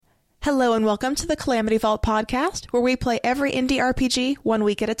Hello and welcome to the Calamity Vault podcast, where we play every indie RPG 1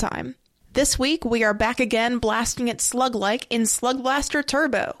 week at a time. This week, we are back again blasting it slug-like in Slugblaster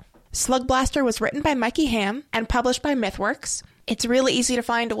Turbo. Slugblaster was written by Mikey Ham and published by MythWorks. It's really easy to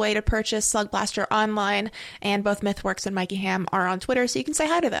find a way to purchase Slugblaster online, and both MythWorks and Mikey Ham are on Twitter, so you can say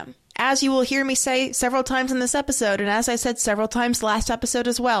hi to them. As you will hear me say several times in this episode, and as I said several times last episode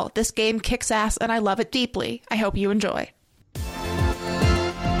as well, this game kicks ass and I love it deeply. I hope you enjoy.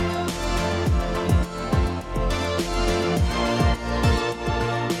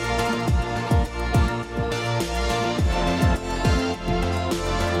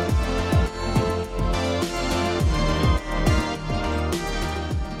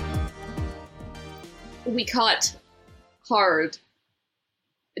 We cut hard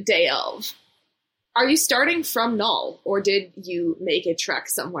day of. Are you starting from null, or did you make a trek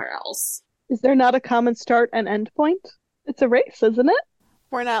somewhere else? Is there not a common start and end point? It's a race, isn't it?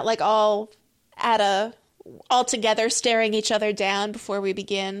 We're not like all together staring each other down before we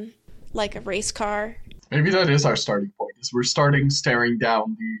begin, like a race car. Maybe that is our starting point, is we're starting staring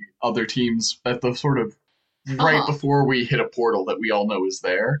down the other teams at the sort of right before we hit a portal that we all know is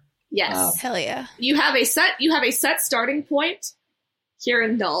there. Yes. Hell yeah. You have a set starting point here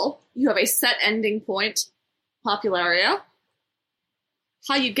in Null. You have a set ending point, Popularia.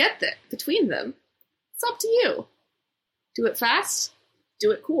 How you get there between them, it's up to you. Do it fast,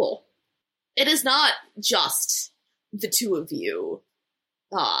 do it cool. It is not just the two of you,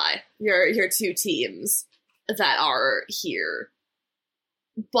 your two teams that are here,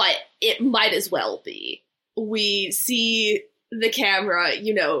 but it might as well be. We see the camera,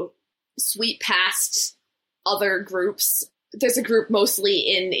 sweep past other groups. There's a group mostly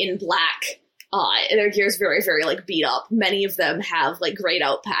in black. Their gear's very, very, beat up. Many of them have, grayed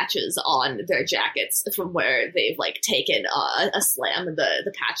out patches on their jackets from where they've, taken a slam, and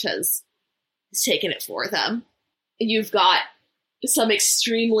the patch has taken it for them. You've got some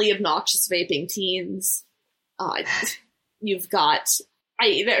extremely obnoxious vaping teens. You've got...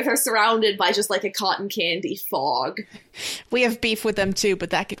 they're surrounded by just, a cotton candy fog. We have beef with them, too,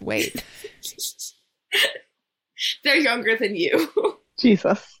 but that could wait. They're younger than you.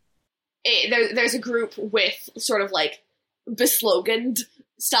 Jesus. There's a group with sort of, besloganed,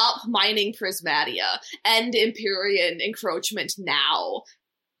 "Stop mining Prismatia, end Empyrean encroachment now."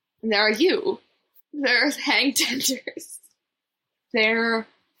 And there are you. There are hang tenders. There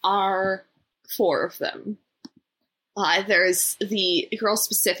are 4 of them. There's the girl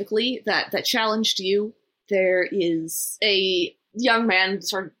specifically that challenged you. There is a young man,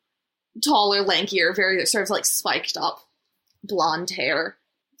 sort of taller, lankier, very sort of spiked up blonde hair.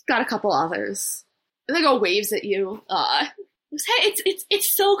 Got a couple others. And they go waves at you. Hey,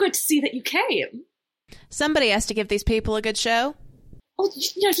 it's so good to see that you came. Somebody has to give these people a good show. Oh,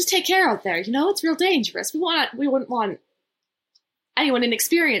 just take care out there. It's real dangerous. We wouldn't want anyone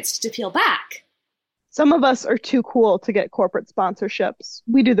inexperienced to peel back. Some of us are too cool to get corporate sponsorships.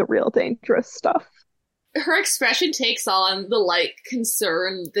 We do the real dangerous stuff. Her expression takes on the,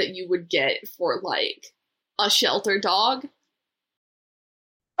 concern that you would get for, a shelter dog.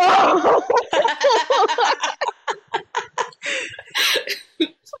 Oh!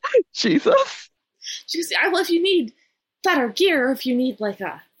 Jesus. She goes, well, if you need better gear, if you need,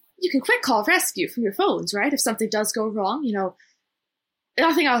 you can quick call rescue from your phones, right? If something does go wrong,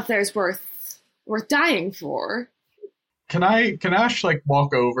 nothing out there is worth dying for. Can Ash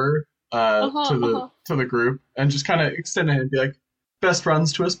walk over to the group and just kind of extend it and be like, "Best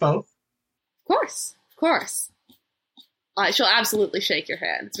runs to us both"? Of course. She'll absolutely shake your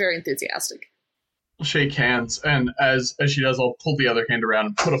hand. It's very enthusiastic. We'll shake hands, and as she does, I'll pull the other hand around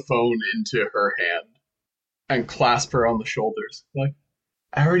and put a phone into her hand and clasp her on the shoulders.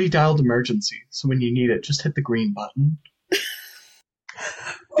 I already dialed emergency, so when you need it, just hit the green button.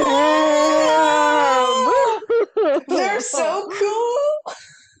 They're so cool!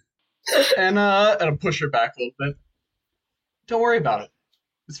 And I'll push her back a little bit. Don't worry about it.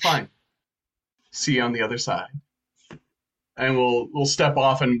 It's fine. See you on the other side. And we'll step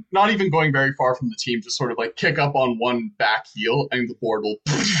off, and not even going very far from the team, just sort of kick up on one back heel, and the board will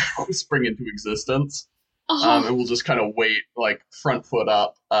spring into existence. And we'll just kind of wait, front foot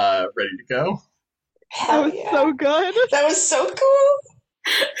up, ready to go. That was so good. That was so cool.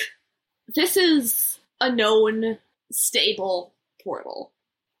 This is a known stable portal.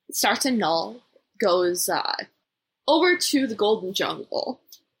 It starts in Null, goes over to the Golden Jungle.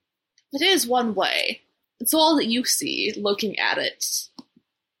 It is one way. So all that you see, looking at it,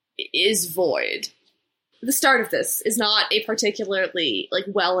 is void. The start of this is not a particularly,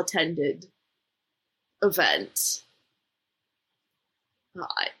 well-attended event.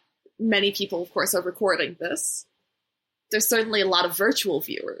 many people, of course, are recording this. There's certainly a lot of virtual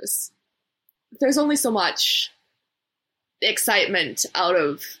viewers. There's only so much excitement out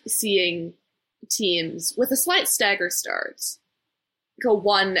of seeing teams with a slight stagger start go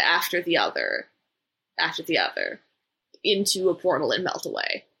one after the other, into a portal and melt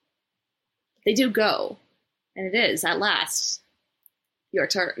away. They do go, and it is, at last, your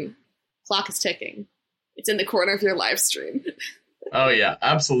turn. Clock is ticking. It's in the corner of your live stream. Oh yeah,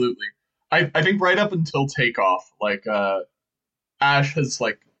 absolutely. I think right up until takeoff, like Ash has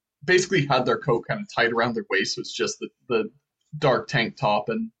like basically had their coat kind of tied around their waist, so it's just the dark tank top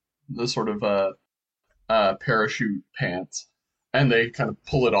and the sort of parachute pants, and they kind of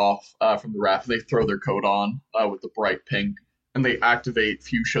pull it off from the raft. And they throw their coat on with the bright pink, and they activate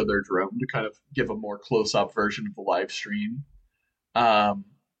Fuchsia, their drone, to kind of give a more close-up version of the live stream.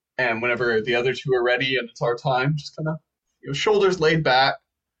 And whenever the other two are ready and it's our time, just kind of shoulders laid back,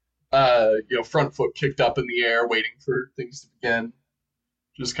 front foot kicked up in the air, waiting for things to begin.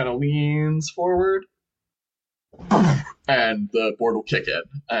 Just kind of leans forward, and the board will kick in,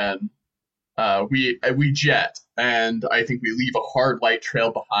 and we jet, and I think we leave a hard light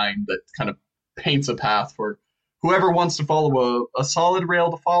trail behind that kind of paints a path for whoever wants to follow a solid rail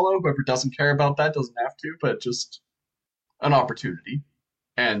to follow. Whoever doesn't care about that doesn't have to, but just an opportunity,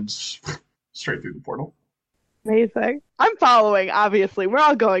 and straight through the portal. Amazing. I'm following, obviously. We're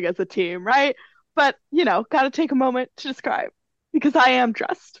all going as a team, right? But, gotta take a moment to describe. Because I am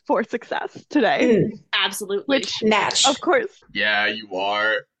dressed for success today. Absolutely. Which, Natch. of course. Yeah, you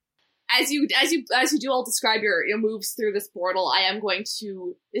are. As you do all describe your moves through this portal, I am going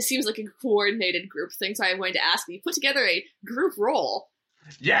to, this seems like a coordinated group thing, so I am going to ask that you put together a group roll.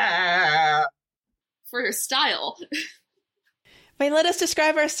 Yeah! For your style. Wait, let us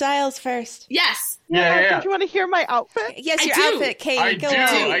describe our styles first. Yes. Yeah. Don't you want to hear my outfit? Yes, I your do. outfit, Kate. I Go do.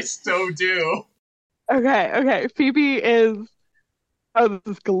 on. I so do. Okay. Phoebe is... Oh,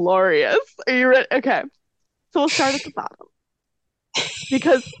 this is glorious. Are you ready? Okay. So we'll start at the bottom.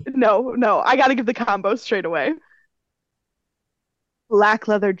 Because, no, I gotta give the combo straight away. Black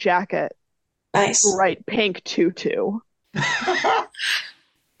leather jacket. Nice. Bright pink tutu. I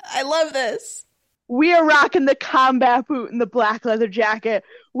love this. We are rocking the combat boot and the black leather jacket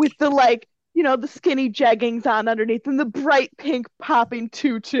with the, the skinny jeggings on underneath and the bright pink popping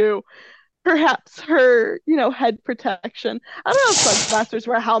tutu. Perhaps her, head protection. I don't know if Slugbasters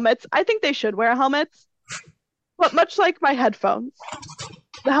wear helmets. I think they should wear helmets. But much like my headphones,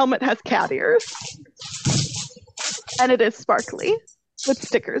 the helmet has cat ears. And it is sparkly with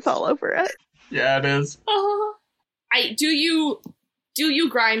stickers all over it. Yeah, it is. Do you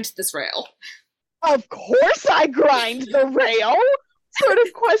grind this rail? Of course I grind the rail. What sort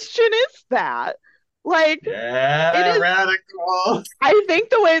of question is that? Yeah, it is radical. I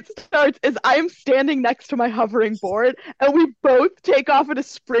think the way it starts is I'm standing next to my hovering board, and we both take off at a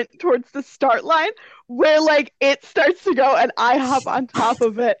sprint towards the start line, where it starts to go, and I hop on top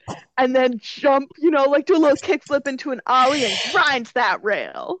of it, and then jump, do a little kickflip into an ollie and grind that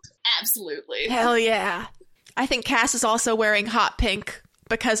rail. Absolutely. Hell yeah. I think Cass is also wearing hot pink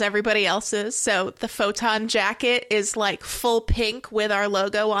because everybody else is, so the photon jacket is full pink with our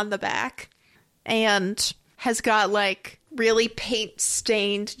logo on the back. And has got really paint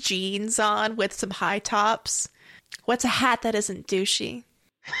stained jeans on with some high tops. What's a hat that isn't douchey?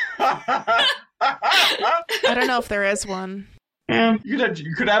 I don't know if there is one.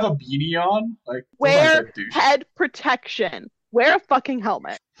 You could have a beanie on. Wear head protection. Wear a fucking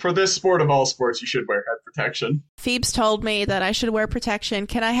helmet. For this sport of all sports, you should wear head protection. Phoebe's told me that I should wear protection.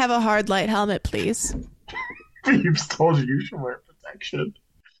 Can I have a hard light helmet, please? Phoebe's told you should wear protection.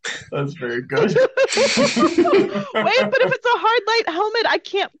 That's very good. Wait, but if it's a hard light helmet, I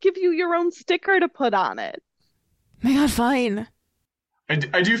can't give you your own sticker to put on it. My God, fine.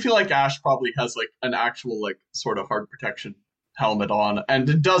 I do feel like Ash probably has an actual sort of hard protection helmet on, and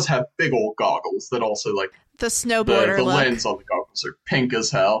it does have big old goggles that also the snowboarder the look. lens on the goggles are pink as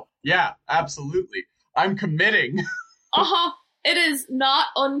hell. Yeah, absolutely. I'm committing. It is not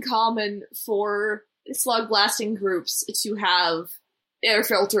uncommon for slug blasting groups to have air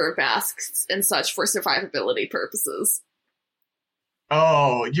filter masks and such for survivability purposes.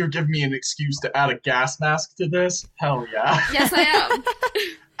 Oh, you're giving me an excuse to add a gas mask to this? Hell yeah. Yes, I am.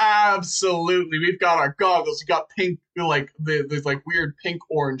 Absolutely. We've got our goggles. We got pink, there's weird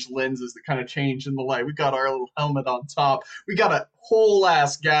pink-orange lenses that kind of change in the light. We got our little helmet on top. We got a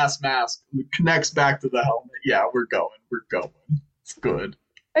whole-ass gas mask that connects back to the helmet. Yeah, we're going. It's good.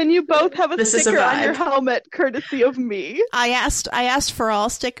 And you both have a This is a sticker on your vibe. helmet, courtesy of me. I asked for all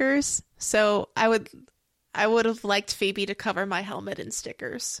stickers, so I would have liked Phoebe to cover my helmet in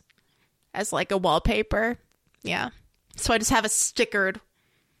stickers. as like a wallpaper. Yeah. So I just have a stickered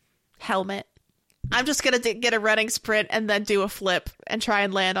helmet. I'm just going to get a running sprint and then do a flip and try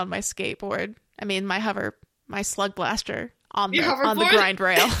and land on my skateboard. I mean, my Slugblaster on the grind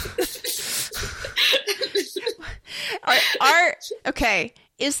rail. Okay.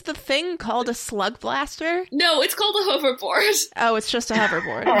 Is the thing called a Slugblaster? No, it's called a hoverboard. Oh, it's just a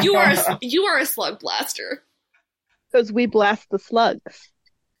hoverboard. You are a Slugblaster. Because we blast the slugs.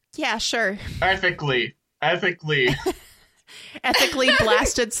 Yeah, sure. Ethically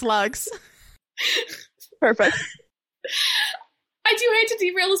blasted slugs. Perfect. I do hate to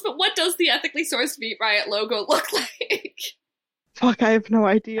derail this, but what does the ethically sourced Meat Riot logo look like? Fuck, I have no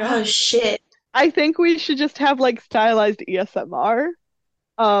idea. Oh shit. I think we should just have like stylized E.S.M.R.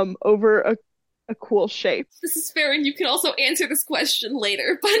 Over a cool shape. This is fair, and you can also answer this question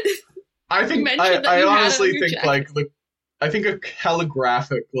later, but I think I honestly think I think a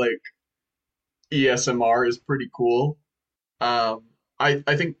calligraphic like E.S.M.R. is pretty cool. I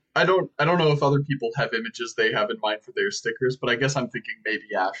think I don't know if other people have images they have in mind for their stickers, but I guess I'm thinking maybe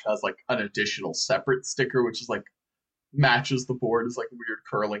Ash has like an additional separate sticker which is like matches the board as like a weird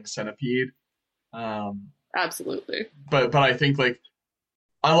curling centipede. Absolutely. But I think like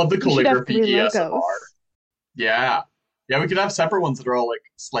I love the calligraphy E.S.M.R. Yeah, we could have separate ones that are all like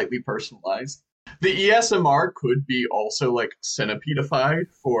slightly personalized. The E.S.M.R. could be also like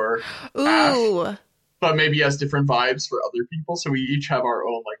centipedefied for Ash, but maybe has different vibes for other people. So we each have our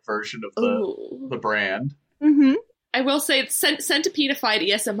own like version of the brand. Mm-hmm. I will say centipedefied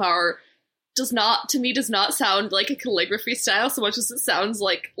E.S.M.R. does not sound like a calligraphy style so much as it sounds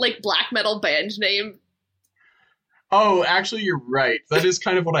like black metal band name. Oh, actually, you're right. That is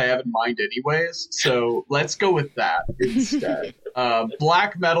kind of what I have in mind anyways, so let's go with that instead.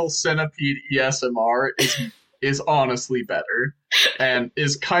 Black Metal Centipede E.S.M.R. is honestly better, and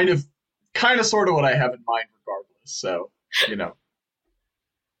is kind of sort of what I have in mind regardless, so,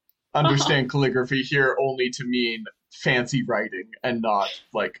 understand calligraphy here only to mean fancy writing and not,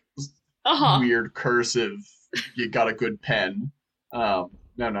 like, weird cursive, you got a good pen. No.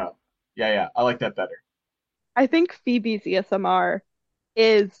 Yeah, I like that better. I think Phoebe's E.S.M.R.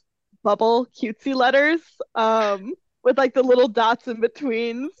 is bubble cutesy letters, with like the little dots in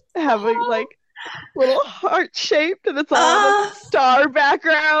between having like little heart shaped, and it's on a star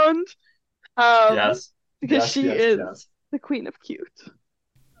background. Yes. Because she is the queen of cute.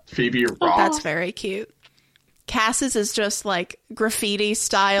 Phoebe rocks. That's very cute. Cass's is just like graffiti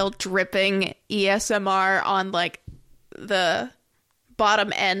style dripping E.S.M.R. on like the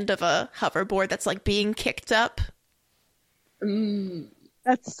bottom end of a hoverboard that's like being kicked up.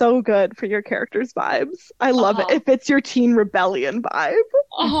 That's so good for your character's vibes. I love it. It fits your teen rebellion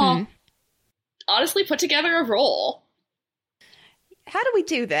vibe. Honestly, put together a roll. How do we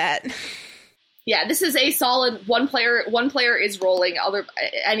do that? Yeah, this is a solid one player is rolling,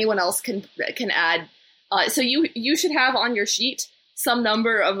 anyone else can add. So you should have on your sheet some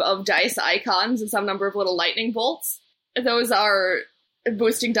number of dice icons and some number of little lightning bolts. Those are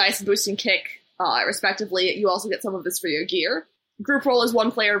boosting dice and boosting kick, respectively. You also get some of this for your gear. Group roll is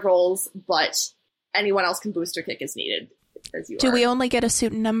one player rolls, but anyone else can boost or kick as needed. Do we only get a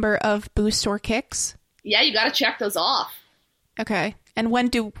certain number of boosts or kicks? Yeah, you gotta check those off. Okay. And when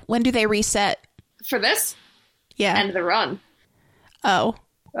do they reset? For this? Yeah. End of the run. Oh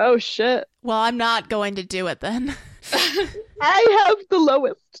shit. Well, I'm not going to do it then. I have the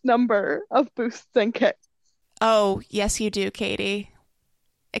lowest number of boosts and kicks. Oh, yes you do, Katie.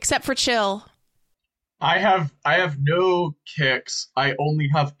 Except for Chill. I have no kicks. I only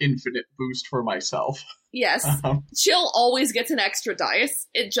have infinite boost for myself. Yes. Chill always gets an extra dice.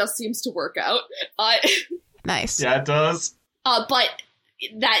 It just seems to work out. Nice. Yeah, it does. But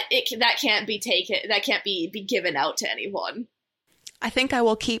that can't be taken. That can't be given out to anyone. I think I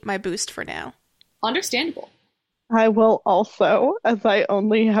will keep my boost for now. Understandable. I will also, as I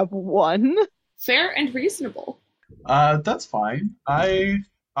only have one. Fair and reasonable. That's fine. I'm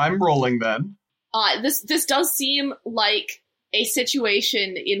rolling then. This does seem like a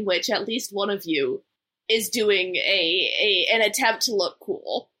situation in which at least one of you is doing an attempt to look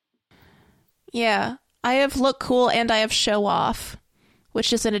cool. Yeah, I have look cool and I have show off,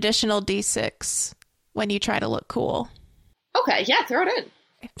 which is an additional D6 when you try to look cool. Okay, yeah, throw it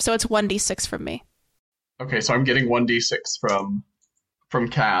in. So it's 1d6 from me. Okay, so I'm getting 1d6 from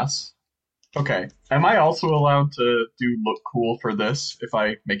Cass. Okay. Am I also allowed to do look cool for this if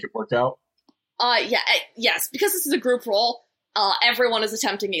I make it work out? Yes, because this is a group roll, everyone is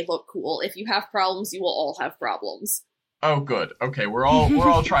attempting a look cool. If you have problems, you will all have problems. Oh, good. Okay, we're all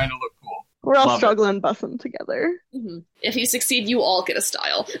trying to look cool. We're all struggling, bussing together. Mm-hmm. If you succeed, you all get a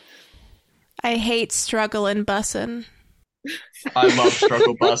style. I hate struggling bussin'. I love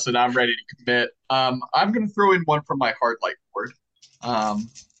struggle bus, and I'm ready to commit. I'm gonna throw in one from my Heartlight board.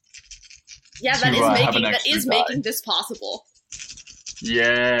 Yeah, to, have an that extra is die. making this possible.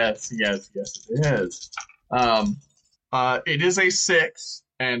 Yes, it is. It is a 6,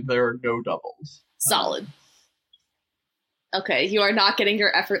 and there are no doubles. Solid. Okay, you are not getting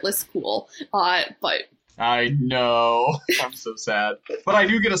your effortless cool, but I know. I'm so sad, but I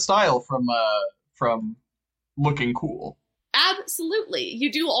do get a style from looking cool. absolutely,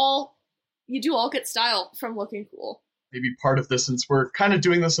 you do all get style from looking cool. Maybe part of this, since we're kind of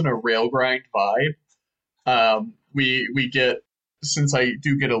doing this in a rail grind vibe, we get, since I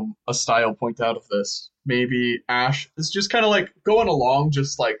do get a style point out of this, maybe Ash is just kind of like going along,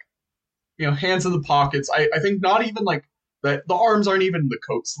 just like, hands in the pockets. I think not even like the arms aren't even in the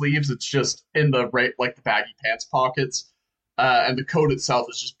coat sleeves. It's just in the like the baggy pants pockets, and the coat itself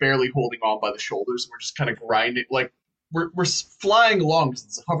is just barely holding on by the shoulders. We're just kind of grinding, like we're flying along because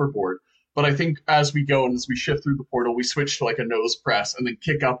it's a hoverboard. But I think as we go and as we shift through the portal, we switch to like a nose press and then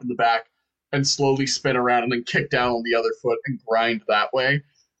kick up in the back and slowly spin around and then kick down on the other foot and grind that way,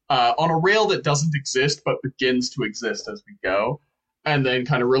 on a rail that doesn't exist but begins to exist as we go, and then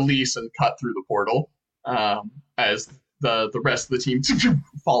kind of release and cut through the portal as the rest of the team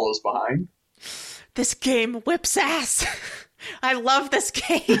follows behind. This game whips ass. I love this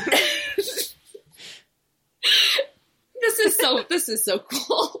game. This is so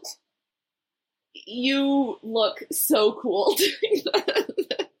cool. You look so cool doing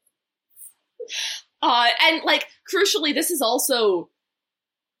that. And like, crucially, this is also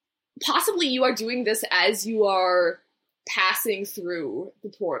possibly you are doing this as you are passing through the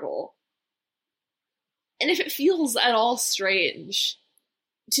portal. And if it feels at all strange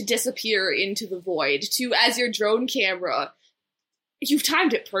to disappear into the void, to, as your drone camera, you've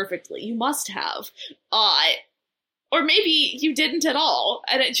timed it perfectly. You must have. Or maybe you didn't at all,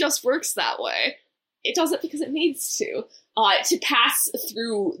 and it just works that way. It does it because it needs to pass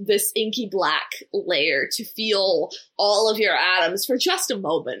through this inky black layer, to feel all of your atoms for just a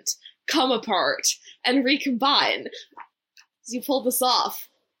moment come apart and recombine. As you pull this off,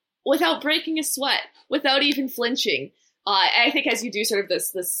 without breaking a sweat, without even flinching. I think as you do sort of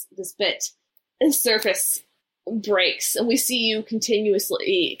this bit, the surface breaks, and we see you continuing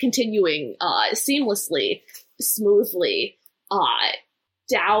seamlessly, smoothly,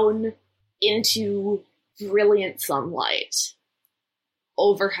 down into brilliant sunlight.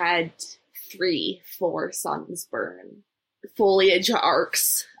 Overhead, 3-4 suns burn. Foliage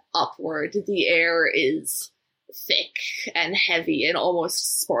arcs upward. The air is thick and heavy and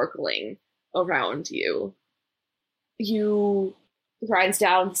almost sparkling around you. You grinds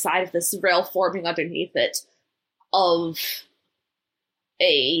down the side of this rail, forming underneath it of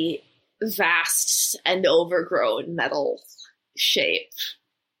a vast and overgrown metal shape.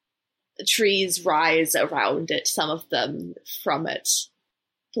 The trees rise around it, some of them from it.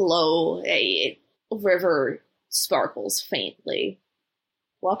 Below, a river sparkles faintly.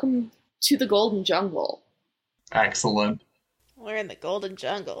 Welcome to the Golden Jungle. Excellent. We're in the Golden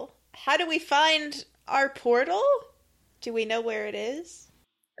Jungle. How do we find our portal? Do we know where it is?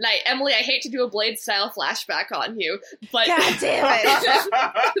 And Emily, I hate to do a Blade-style flashback on you, but... God damn it!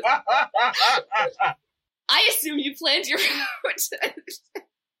 I assume you planned your route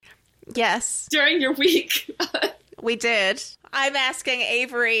Yes. during your week. We did. I'm asking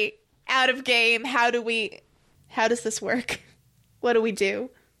Avery, out of game, how does this work? What do we do?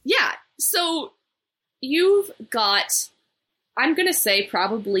 Yeah, so you've got, I'm gonna say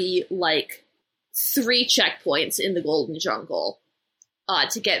probably like 3 checkpoints in the Golden Jungle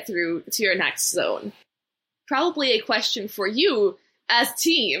to get through to your next zone. Probably a question for you as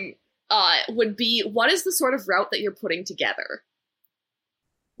team would be, what is the sort of route that you're putting together?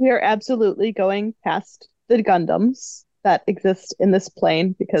 We are absolutely going past the Gundams that exist in this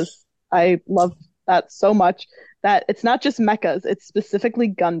plane, because I love that so much that it's not just mechas, it's specifically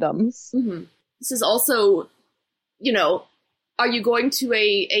Gundams. Mm-hmm. This is also, are you going to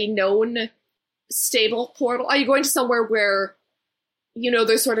a known stable portal? Are you going to somewhere where,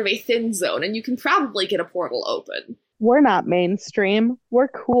 there's sort of a thin zone and you can probably get a portal open? We're not mainstream. We're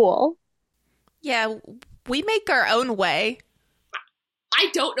cool. Yeah, we make our own way. I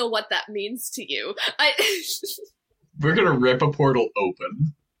don't know what that means to you. We're gonna rip a portal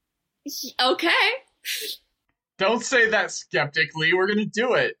open. Okay. Don't say that skeptically. We're gonna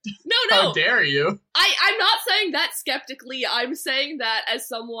do it. No. How dare you? I'm not saying that skeptically. I'm saying that as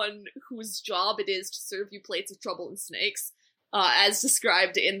someone whose job it is to serve you plates of trouble and snakes, as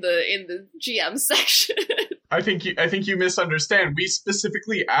described in the GM section. I think you misunderstand. We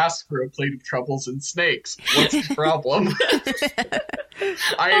specifically asked for a plate of truffles and snakes. What's the problem?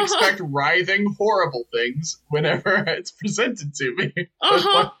 I expect writhing, horrible things whenever it's presented to me.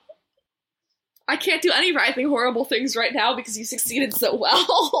 I can't do any writhing, horrible things right now because you succeeded so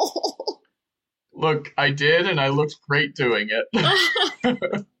well. Look, I did, and I looked great doing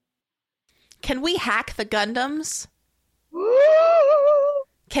it. Can we hack the Gundams?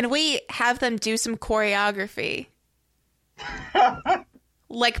 Can we have them do some choreography?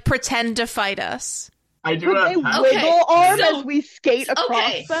 Like, pretend to fight us? I do Could have they half- wiggle arm as we skate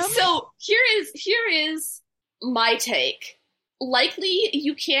across them? So here is my take. Likely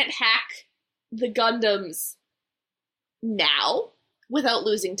you can't hack the Gundams now without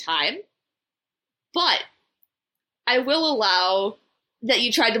losing time, but I will allow that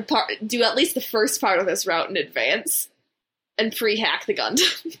you tried to do at least the first part of this route in advance and pre-hack the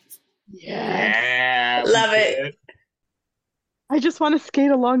Gundam. Yeah, Love it. I just want to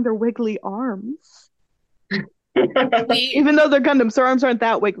skate along their wiggly arms. we, Even though they're Gundams, their arms aren't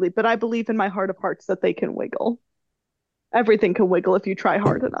that wiggly, but I believe in my heart of hearts that they can wiggle. Everything can wiggle if you try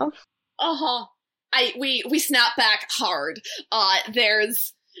hard enough. we snap back hard.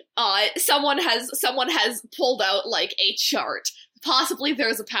 There's someone has pulled out like a chart. Possibly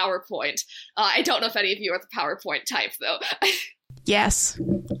there's a PowerPoint. I don't know if any of you are the PowerPoint type though. Yes.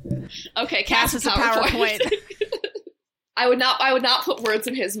 Okay, Cass is a PowerPoint. I would not put words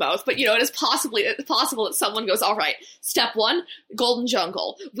in his mouth, but it is possible that someone goes, all right, step 1, Golden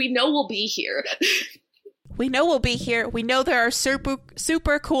Jungle. We know we'll be here. We know we'll be here. We know there are super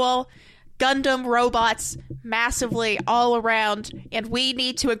cool Gundam robots massively all around, and we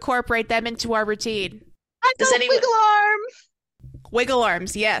need to incorporate them into our routine. Does anyone... Wiggle arms! Wiggle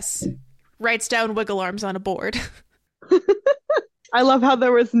arms, yes. Writes down wiggle arms on a board. I love how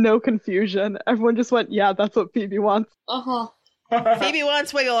there was no confusion. Everyone just went, yeah, that's what Phoebe wants. Phoebe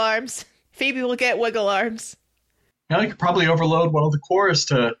wants wiggle arms. Phoebe will get wiggle arms. I could probably overload one of the cores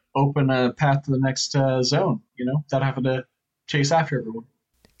to open a path to the next zone, without having to chase after everyone.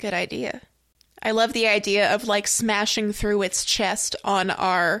 Good idea. I love the idea of, like, smashing through its chest on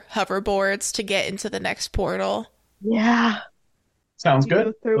our hoverboards to get into the next portal. Yeah. Sounds We good.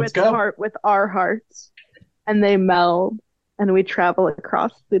 go through Let's its go. heart with our hearts, and they meld, and we travel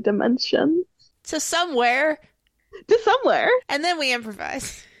across the dimensions To somewhere, to somewhere. and then we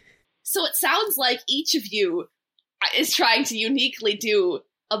improvise. So it sounds like each of you is trying to uniquely do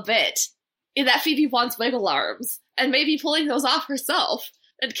a bit. In that Phoebe wants wiggle arms, and maybe pulling those off herself.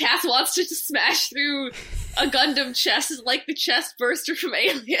 And Cass wants to just smash through a Gundam chest like the chest burster from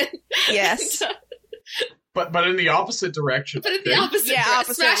Alien. Yes. But in the opposite direction. But in the opposite, Yeah,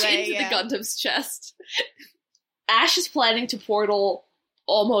 opposite smash way, into yeah. the Gundam's chest. Ash is planning to portal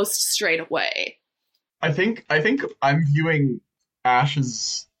almost straight away. I think I'm viewing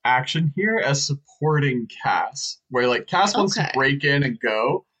Ash's action here as supporting Cass, where like Cass wants to Okay. break in and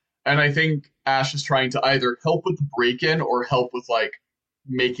go, and I think Ash is trying to either help with the break-in or help with like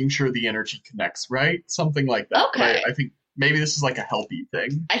making sure the energy connects, right? Something like that. Okay. I think maybe this is like a helpy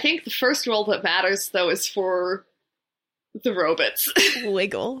thing. I think the first role that matters, though, is for the robots.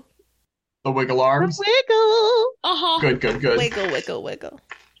 Wiggle. The wiggle arms. Wiggle! Good. Wiggle, wiggle, wiggle.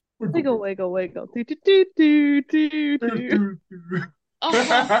 Wiggle, wiggle, wiggle. Do, do, do, do, do, do.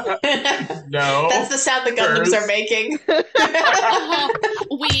 No. That's the sound the Gundams Curse. are making.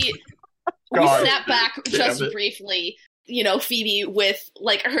 We God snap back damn just it. briefly. Phoebe with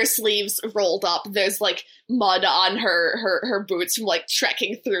like her sleeves rolled up. There's like mud on her boots from like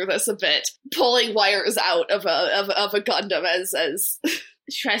trekking through this a bit, pulling wires out of a Gundam as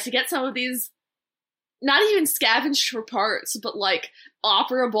she tries to get some of these not even scavenged for parts, but like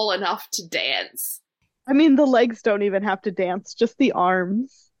operable enough to dance. I mean, the legs don't even have to dance, just the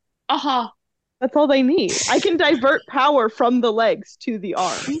arms. That's all they need. I can divert power from the legs to the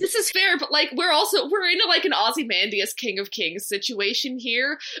arms. This is fair, but like we're in like an Ozymandias King of Kings situation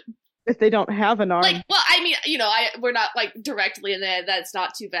here. If they don't have an arm. Like, well, I mean, we're not like directly in there. That's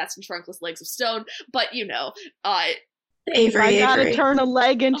not two vast and trunkless legs of stone, but If I gotta Avery. turn a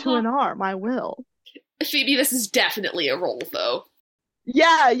leg into an arm, I will. Phoebe, this is definitely a roll, though.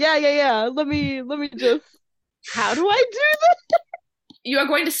 Yeah. Let me just. How do I do this? You are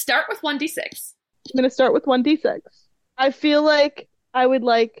going to start with 1d6. I'm gonna start with 1d6. I feel like I would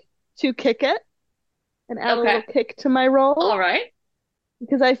like to kick it and add a Okay. little kick to my roll. All right.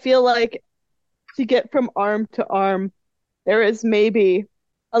 Because I feel like to get from arm to arm, there is maybe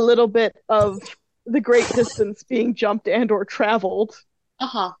a little bit of the great distance being jumped and or traveled.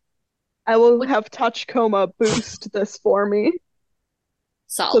 I will have Touch Coma boost this for me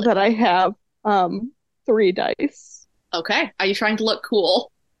so Solid. that I have 3 dice. Okay. Are you trying to look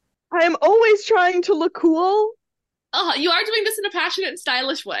cool? I am always trying to look cool. You are doing this in a passionate and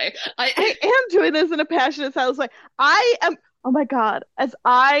stylish way. I am doing this in a passionate, stylish way. I am, oh my God, as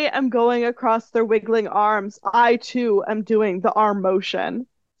I am going across their wiggling arms, I too am doing the arm motion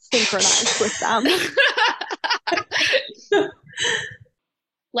synchronized with them.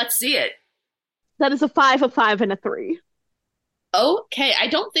 Let's see it. That is a 5, a 5, and a 3. Okay, I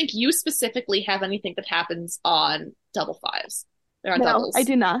don't think you specifically have anything that happens on double fives. There are No, doubles. I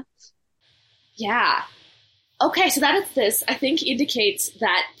do not. Yeah. Okay, so that is this, I think, indicates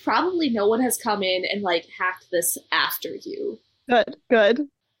that probably no one has come in and, like, hacked this after you. Good.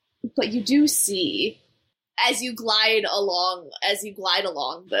 But you do see, as you glide along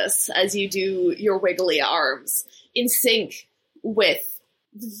this, as you do your wiggly arms, in sync with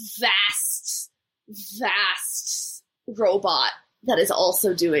the vast robot that is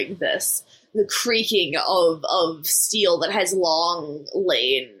also doing this, the creaking of steel that has long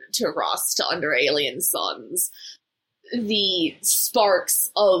lain to rust under alien suns, the sparks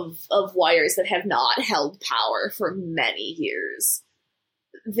of wires that have not held power for many years.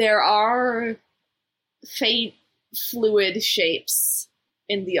 There are faint fluid shapes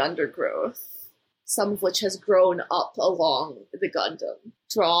in the undergrowth, some of which has grown up along the Gundam,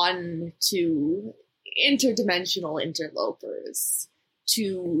 drawn to interdimensional interlopers,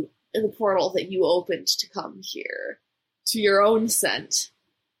 to the portal that you opened to come here, to your own scent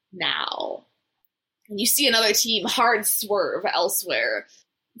now. And you see another team hard swerve elsewhere.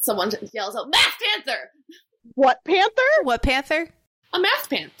 Someone yells out, Math Panther! What panther? What panther? A Math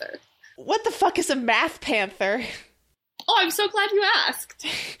Panther. What the fuck is a math panther? Oh, I'm so glad you asked.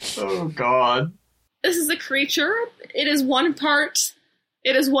 Oh, God. This is a creature. It is one part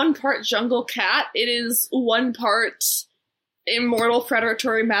jungle cat. It is one part immortal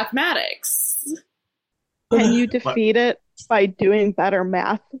predatory mathematics. Can you defeat it by doing better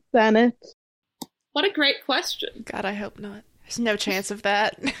math than it? What a great question. God, I hope not. There's no chance of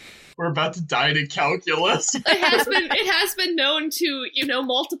that. We're about to die to calculus. It has been known to,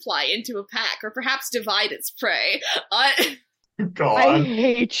 multiply into a pack, or perhaps divide its prey. God. I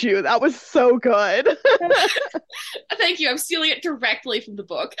hate you. That was so good. Thank you. I'm stealing it directly from the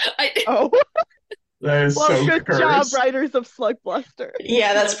book. Oh. That is Well, so good cursed. job, writers of Slugblaster.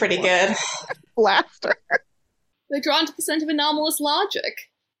 Yeah, that's pretty good. Blaster. They're drawn to the scent of anomalous logic,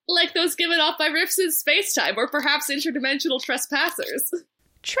 like those given off by rifts in space-time, or perhaps interdimensional trespassers.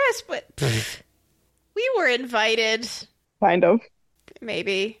 We were invited. Kind of.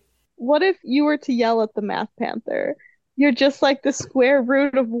 Maybe. What if you were to yell at the Math Panther? You're just like the square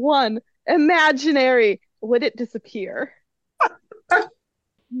root of 1. Imaginary. Would it disappear?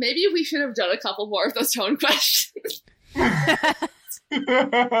 Maybe we should have done a couple more of those tone questions.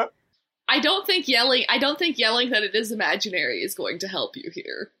 I don't think yelling that it is imaginary is going to help you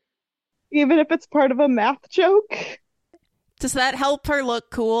here. Even if it's part of a math joke? Does that help her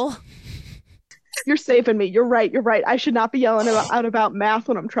look cool? You're saving me. You're right. I should not be yelling out about math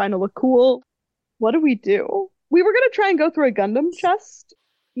when I'm trying to look cool. What do? We were going to try and go through a Gundam chest.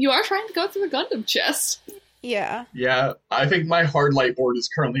 You are trying to go through a Gundam chest. Yeah. Yeah, I think my hard light board is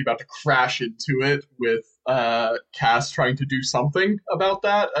currently about to crash into it with Cass trying to do something about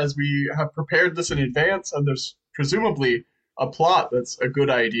that, as we have prepared this in advance, and there's presumably a plot that's a good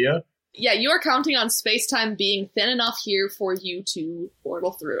idea. Yeah, you are counting on space-time being thin enough here for you to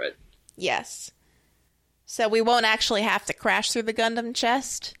portal through it. Yes. So we won't actually have to crash through the Gundam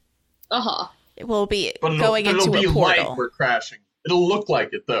chest. Uh-huh. It will be But going into it'll be a portal. like we're crashing. It'll look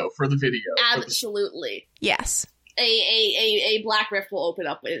like it, though, for the video. Absolutely. Yes. A black rift will open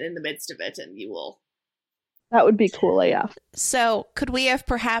up in the midst of it, and you will... That would be cool AF. So could we have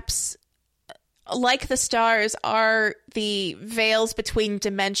perhaps, like the stars, are the veils between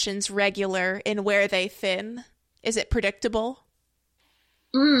dimensions regular in where they thin? Is it predictable?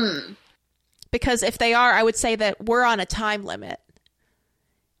 Because if they are, I would say that we're on a time limit.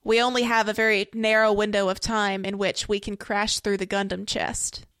 We only have a very narrow window of time in which we can crash through the Gundam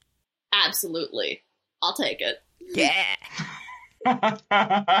chest. Absolutely. I'll take it. Yeah.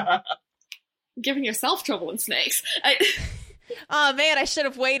 Giving yourself trouble in snakes. Oh man, I should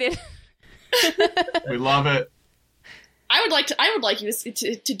have waited. We love it. I would like you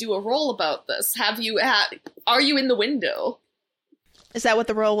to do a roll about this. Are you in the window? Is that what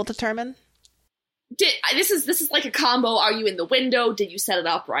the roll will determine? This is like a combo. Are you in the window? Did you set it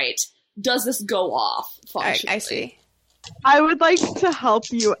up right? Does this go off functionally? I see. I would like to help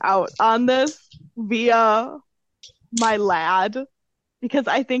you out on this via my lad, because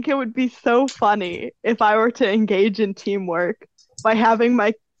I think it would be so funny if I were to engage in teamwork by having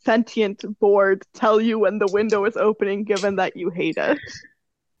my sentient board tell you when the window is opening, given that you hate it?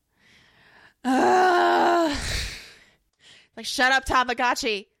 Like, shut up,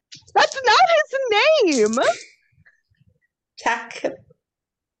 Tamagotchi. That's not his name!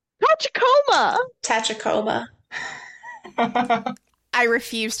 Tachikoma! Tachikoma. I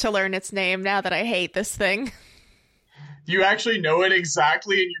refuse to learn its name now that I hate this thing. You actually know it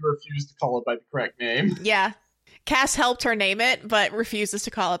exactly, and you refuse to call it by the correct name. Yeah. Cass helped her name it, but refuses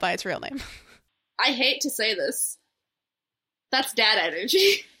to call it by its real name. I hate to say this. That's dad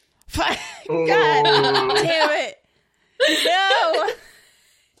energy. God damn it. No!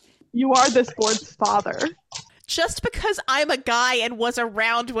 You are this board's father. Just because I'm a guy and was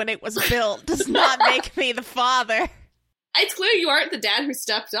around when it was built does not make me the father. It's clear you aren't the dad who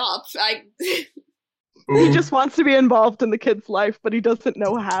stepped up. He just wants to be involved in the kid's life, but he doesn't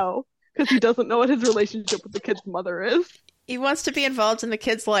know how. Because he doesn't know what his relationship with the kid's mother is. He wants to be involved in the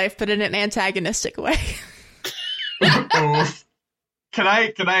kid's life, but in an antagonistic way. Can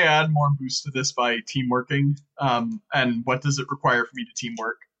I add more boost to this by teamworking? And what does it require for me to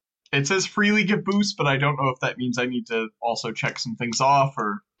teamwork? It says freely give boost, but I don't know if that means I need to also check some things off,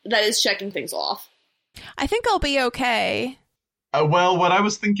 or... That is checking things off. I think I'll be okay. Well, what I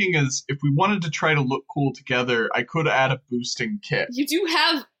was thinking is, if we wanted to try to look cool together, I could add a boosting kit. You do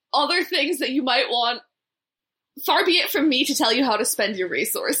have other things that you might want. Far be it from me to tell you how to spend your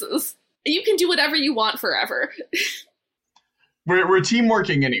resources. You can do whatever you want forever. We're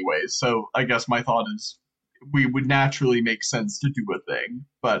teamworking anyways, so I guess my thought is we would naturally make sense to do a thing,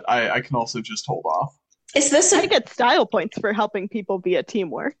 but I can also just hold off. Is this I get style points for helping people via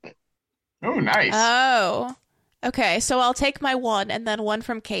teamwork. Oh, nice. Oh. Okay, so I'll take my one, and then one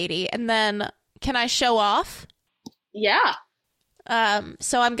from Katie, and then can I show off? Yeah.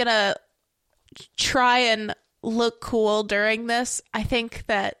 So I'm gonna try and look cool during this. I think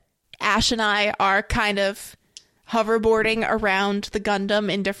that Ash and I are kind of hoverboarding around the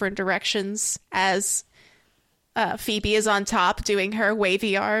Gundam in different directions as Phoebe is on top doing her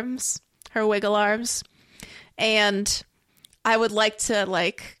wavy arms, her wiggle arms. And I would like to,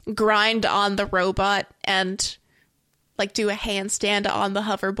 like, grind on the robot and, like, do a handstand on the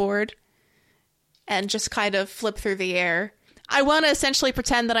hoverboard and just kind of flip through the air. I want to essentially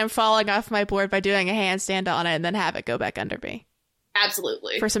pretend that I'm falling off my board by doing a handstand on it and then have it go back under me.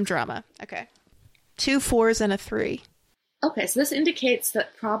 Absolutely. For some drama. Okay. 2 4s and a 3. Okay, so this indicates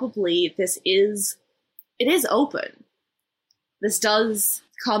that probably it is open. This does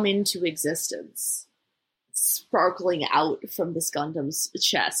come into existence, sparkling out from this Gundam's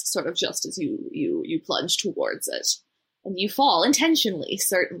chest, sort of just as you plunge towards it. And you fall, intentionally,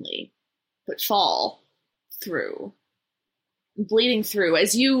 certainly, but fall through. Bleeding through.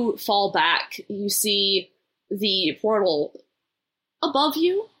 As you fall back, you see the portal above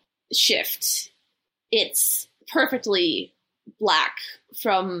you shift. It's perfectly black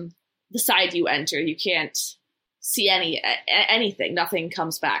from the side you enter. You can't see anything. Nothing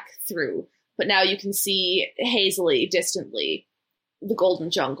comes back through. But now you can see hazily, distantly, the golden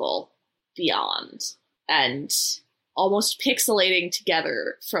jungle beyond. And almost pixelating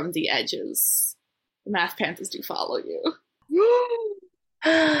together from the edges. The Math Panthers do follow you.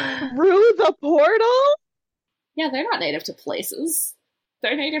 Through the portal? Yeah, they're not native to places.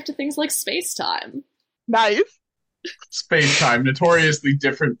 They're native to things like space-time. Nice. Space-time, notoriously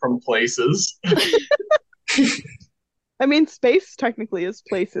different from places. I mean, space technically is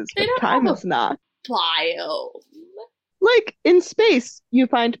places, They but don't time have is not. Biome. Like, in space, you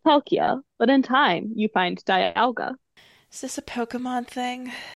find Palkia, but in time, you find Dialga. Is this a Pokemon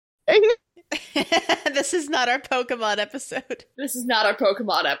thing? This is not our Pokemon episode. This is not our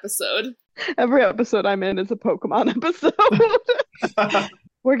Pokemon episode. Every episode I'm in is a Pokemon episode.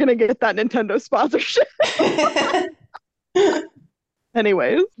 We're gonna get that Nintendo sponsorship.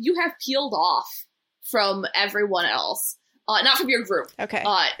 Anyways. You have peeled off from everyone else. Not from your group, Okay.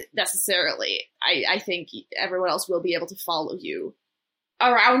 necessarily. I think everyone else will be able to follow you.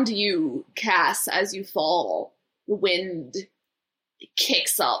 Around you, Cass, as you fall, the wind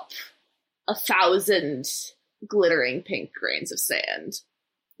kicks up 1,000 glittering pink grains of sand.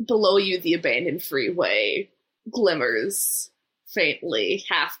 Below you, the abandoned freeway glimmers faintly,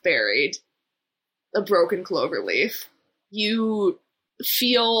 half buried. A broken clover leaf. You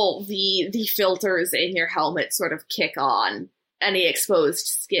feel the filters in your helmet sort of kick on. Any exposed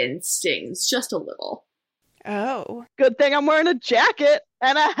skin stings just a little. Oh. Good thing I'm wearing a jacket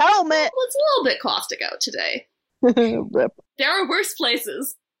and a helmet. Well, it's a little bit caustic out today. Rip. There are worse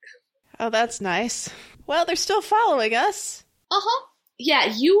places. Oh, that's nice. Well, they're still following us. Uh-huh.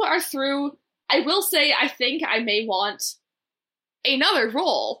 Yeah, you are through. I will say, I think I may want another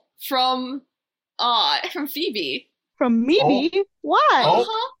roll from Phoebe. From Mimi? Why? Oh.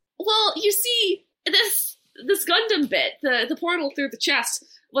 Uh-huh. Well, you see, this Gundam bit, the portal through the chest,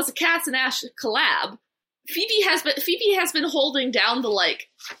 was a Cass and Ash collab. Phoebe has been holding down the, like,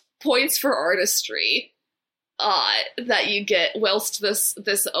 points for artistry that you get whilst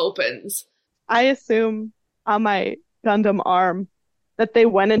this opens. I assume on my Gundam arm that they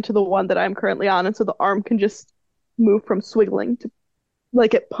went into the one that I'm currently on, and so the arm can just move from swiggling to,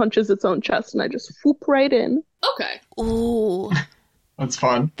 like, it punches its own chest, and I just whoop right in. Okay. Ooh. That's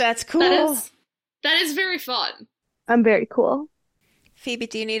fun. That's cool. That is very fun. I'm very cool. Phoebe,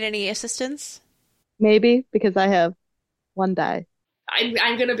 do you need any assistance? Maybe, because I have one die.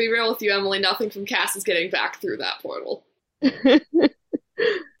 I'm gonna be real with you, Emily. Nothing from Cass is getting back through that portal.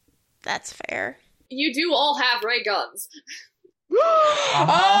 That's fair. You do all have ray guns.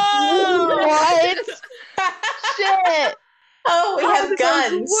 Oh! What? Shit! Oh, we How have did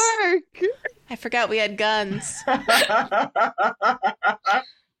guns. those work? I forgot we had guns. I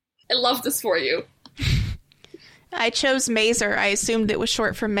love this for you. I chose Mazer. I assumed it was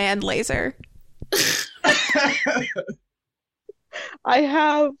short for man laser. I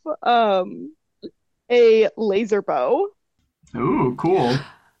have a laser bow. Ooh, cool.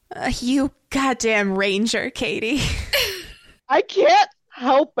 You goddamn ranger, Katie. I can't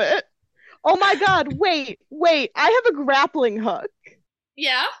help it. Oh my god, wait. I have a grappling hook.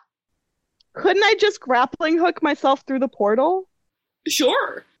 Yeah, Couldn't I just grappling hook myself through the portal?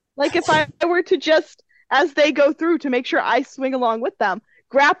 sure. Like if I were to just, as they go through, to make sure I swing along with them,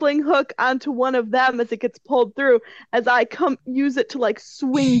 grappling hook onto one of them as it gets pulled through, as I use it to like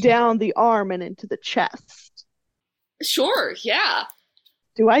swing down the arm and into the chest. Sure, yeah.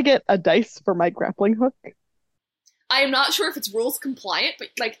 Do I get a dice for my grappling hook? I am not sure if it's rules compliant, but,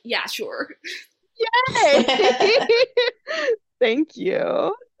 like, yeah, sure. Yay! Thank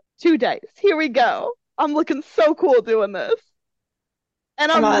you. 2 dice. Here we go. I'm looking so cool doing this.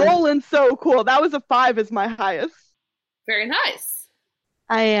 And I'm Come on. rolling so cool. That was a 5 is my highest. Very nice.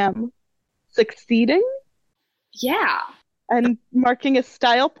 I am succeeding Yeah. and marking a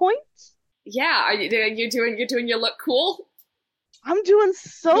style point. Yeah, are you're doing your look cool? I'm doing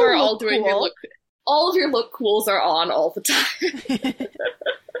so We're all look doing cool. your look. All of your look cools are on all the time.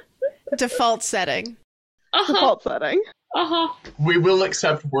 Default setting. Uh-huh. Default setting. Uh-huh. We will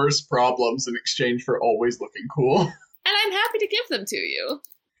accept worse problems in exchange for always looking cool. And I'm happy to give them to you.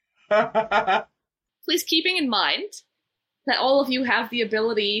 Please keeping in mind that all of you have the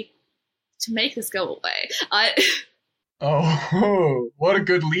ability to make this go away. Oh, what a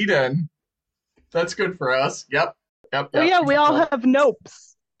good lead-in. That's good for us. Yep. Oh yeah, we all have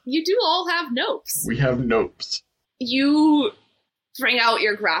nopes. You do all have nopes. We have nopes. You bring out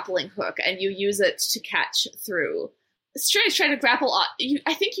your grappling hook and you use it to catch through. Strange trying to grapple on.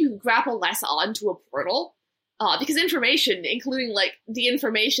 I think you grapple less onto a portal because information, including like the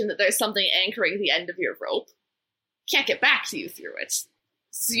information that there's something anchoring the end of your rope, can't get back to you through it.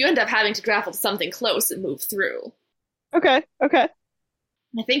 So you end up having to grapple to something close and move through. Okay. And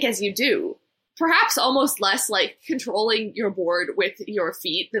I think as you do, perhaps almost less like controlling your board with your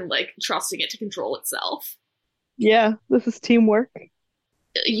feet than like trusting it to control itself. Yeah, this is teamwork.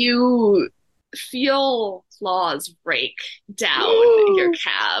 You feel claws break down your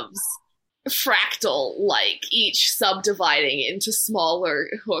calves, fractal like, each subdividing into smaller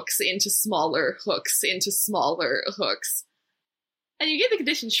hooks, into smaller hooks, into smaller hooks. And you get the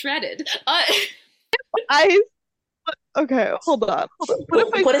condition shredded. Okay, hold on. What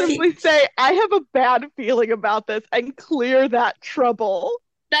if I What if simply say I have a bad feeling about this and clear that trouble?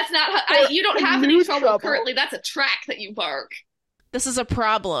 That's not how, you don't have any New trouble currently. That's a track that you bark. This is a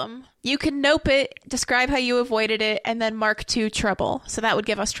problem. You can nope it, describe how you avoided it, and then mark 2 trouble. So that would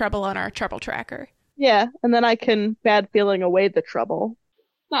give us trouble on our trouble tracker. Yeah, and then I can bad feeling away the trouble.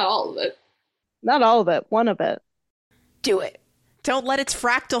 Not all of it. Not all of it, one of it. Do it. Don't let its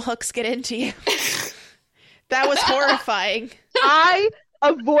fractal hooks get into you. That was horrifying. I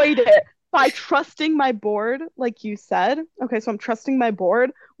avoid it by trusting my board, like you said. Okay, so I'm trusting my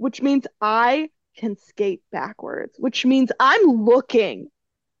board, which means I can skate backwards, which means I'm looking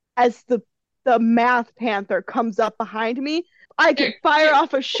as the math panther comes up behind me. I can fire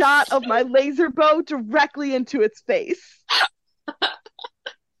off a shot of my laser bow directly into its face.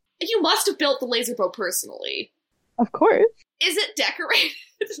 You must have built the laser bow personally. Of course. Is it decorated?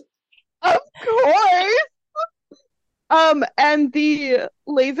 Of course. And the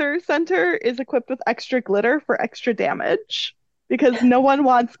laser center is equipped with extra glitter for extra damage because no one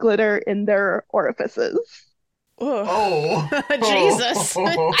wants glitter in their orifices. Oh. Jesus. I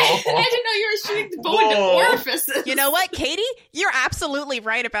didn't know you were shooting the bow into Whoa. orifices. You know what, Katie? You're absolutely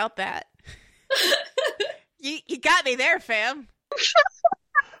right about that. You got me there, fam.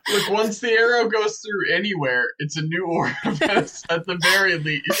 Look, once the arrow goes through anywhere, it's a new orifice at the very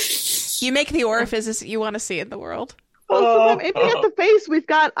least. You make the orifices you want to see in the world. Well, so I'm aiming at the face. We've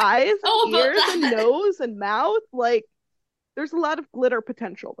got eyes, Oh, and but ears, and that- nose, and mouth. Like, there's a lot of glitter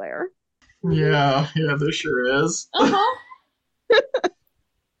potential there. Yeah, there sure is. I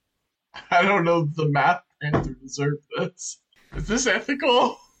don't know if the Math Panther deserved this. Is this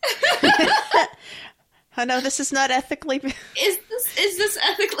ethical? Oh no, this is not ethically Is this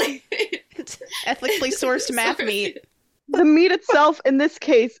ethically ethically sourced math meat. The meat itself, in this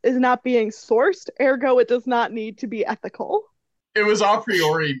case, is not being sourced, ergo it does not need to be ethical. It was a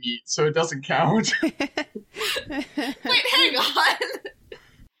priori meat, so it doesn't count. Wait, hang on.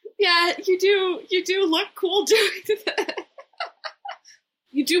 Yeah, you do look cool doing that.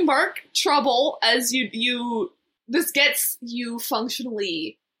 You do mark trouble as you this gets you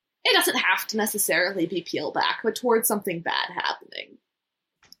functionally. It doesn't have to necessarily be peel back, but towards something bad happening.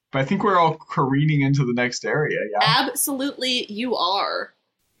 But I think we're all careening into the next area, yeah? Absolutely, you are.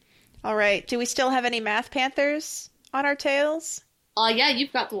 All right, do we still have any math panthers on our tails? Yeah,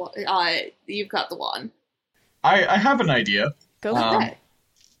 you've got the one. You've got the one. I have an idea. Go for Okay. it.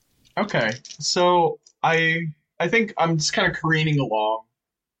 Okay, so I think I'm just kind of careening along.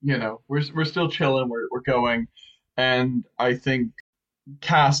 You know, we're still chilling, we're going, and I think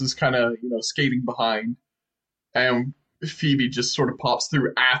Cass is kind of, skating behind, and Phoebe just sort of pops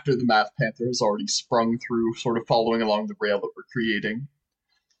through after the Math Panther has already sprung through, sort of following along the rail that we're creating.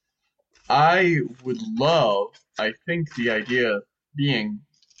 I would love, I think the idea being,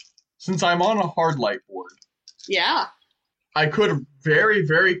 since I'm on a hard light board, Yeah. I could very,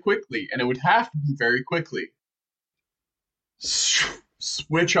 very quickly, and it would have to be very quickly,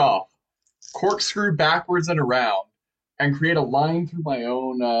 switch off, corkscrew backwards and around, and create a line through my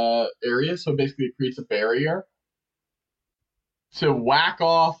own area. So basically, it creates a barrier to whack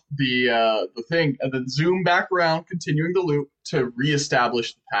off the thing, and then zoom back around, continuing the loop to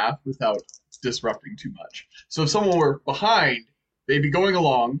reestablish the path without disrupting too much. So if someone were behind, they'd be going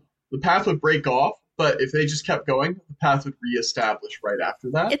along, the path would break off, but if they just kept going, the path would reestablish right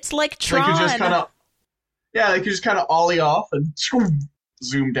after that. It's like They Tron. could just kind of ollie off and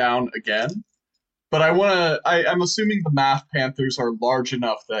zoom down again. But I'm assuming the Math Panthers are large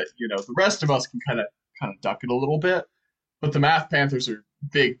enough that, the rest of us can kind of duck it a little bit. But the Math Panthers are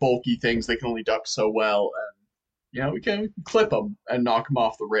big, bulky things. They can only duck so well. And, we can clip them and knock them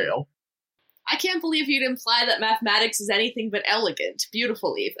off the rail. I can't believe you'd imply that mathematics is anything but elegant.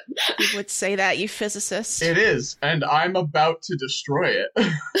 Beautiful, even. You would say that, you physicist. It is, and I'm about to destroy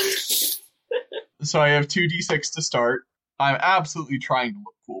it. So I have 2d6 to start. I'm absolutely trying to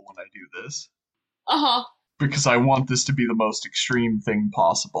look cool when I do this. Uh-huh. Because I want this to be the most extreme thing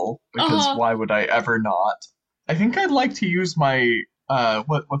possible. Because why would I ever not? I think I'd like to use my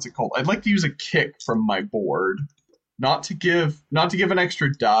what's it called? I'd like to use a kick from my board. Not to give an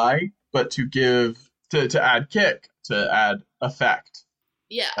extra die, but to to add kick, to add effect.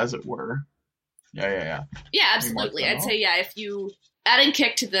 Yeah. As it were. Yeah. Yeah, absolutely. I'd say, if you adding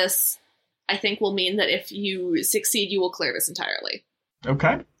kick to this, I think will mean that if you succeed, you will clear this entirely.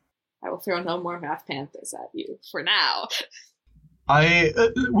 Okay. I will throw no more Math Panthers at you for now.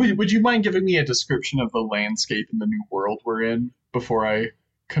 Would you mind giving me a description of the landscape in the new world we're in before I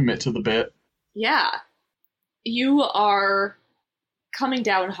commit to the bit? Yeah. You are coming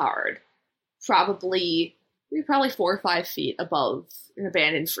down hard. You're probably 4 or 5 feet above an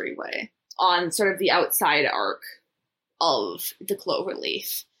abandoned freeway on sort of the outside arc of the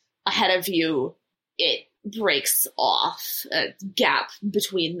cloverleaf. Ahead of you, it breaks off a gap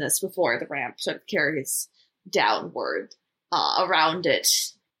between this before the ramp sort of carries downward. Around it,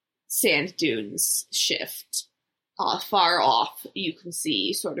 sand dunes shift. Far off, you can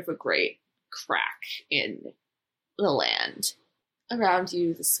see sort of a great crack in the land. Around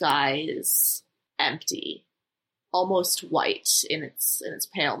you, the sky is empty, almost white in its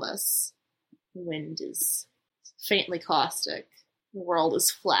paleness. The wind is faintly caustic. The world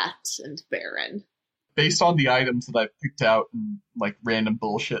is flat and barren. Based on the items that I've picked out and random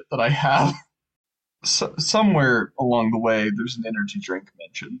bullshit that I have, somewhere along the way there's an energy drink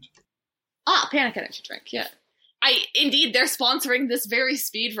mentioned. Panic energy drink, yeah. Indeed, they're sponsoring this very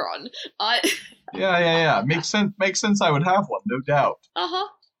speed run. Yeah. Makes sense I would have one, no doubt. Uh-huh.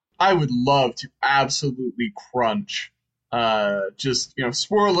 I would love to absolutely crunch. Just,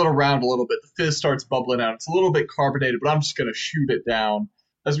 swirl it around a little bit. The fizz starts bubbling out. It's a little bit carbonated, but I'm just going to shoot it down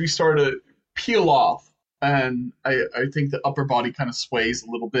as we start to peel off and I think the upper body kind of sways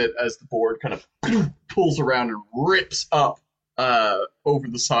a little bit as the board kind of pulls around and rips up over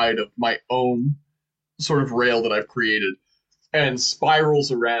the side of my own sort of rail that I've created and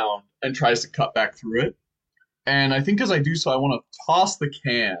spirals around and tries to cut back through it. And I think as I do so, I want to toss the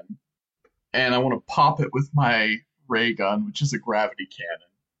can and I want to pop it with my ray gun, which is a gravity cannon.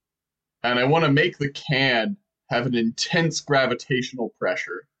 And I want to make the can have an intense gravitational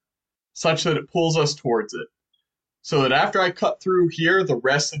pressure such that it pulls us towards it. So that after I cut through here, the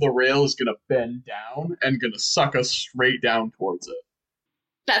rest of the rail is going to bend down and going to suck us straight down towards it.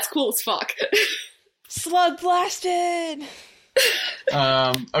 That's cool as fuck. Slug blasted!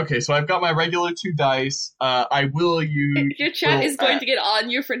 Okay, so I've got my regular 2 dice. I will use... Your chat is going to get on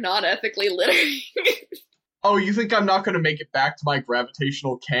you for not ethically littering. Oh, you think I'm not going to make it back to my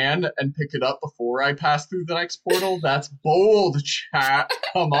gravitational can and pick it up before I pass through the next portal? That's bold, chat.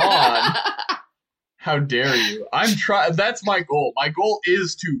 Come on. How dare you? That's my goal. My goal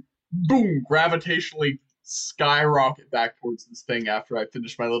is to, boom, gravitationally skyrocket back towards this thing after I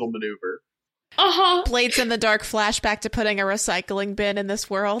finish my little maneuver. Uh-huh. Blades in the Dark flashback to putting a recycling bin in this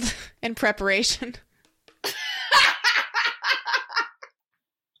world in preparation.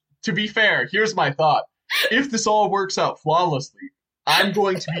 To be fair, here's my thought. If this all works out flawlessly, I'm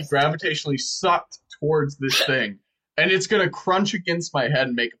going to be gravitationally sucked towards this thing, and it's going to crunch against my head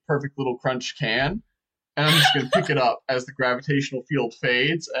and make a perfect little crunch can, and I'm just going to pick it up as the gravitational field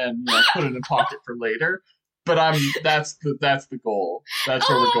fades and put it in pocket for later. But that's the goal. That's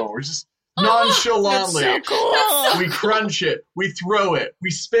where we're going. We're just nonchalantly. That's so cool. We crunch it, we throw it,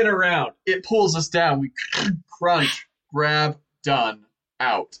 we spin around, it pulls us down, we crunch, grab, done,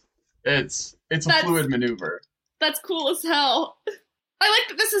 out. It's a fluid maneuver. That's cool as hell. I like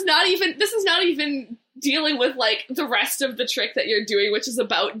that this is not even dealing with like the rest of the trick that you're doing, which is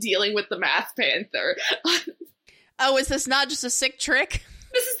about dealing with the Math Panther. Oh, is this not just a sick trick?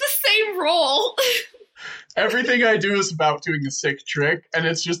 This is the same role. Everything I do is about doing a sick trick, and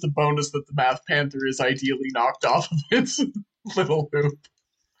it's just a bonus that the Math Panther is ideally knocked off of its little hoop.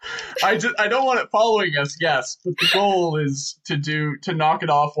 I don't want it following us, yes, but the goal is to knock it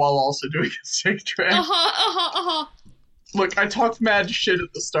off while also doing a sick trick. Look, I talked mad shit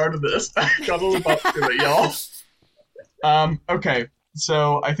at the start of this. I gotta live up to it, y'all. Okay,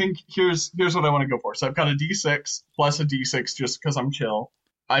 so I think here's what I want to go for. So I've got a D6 plus a D6 just because I'm chill.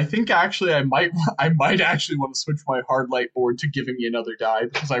 I think actually I might actually want to switch my hard light board to giving me another die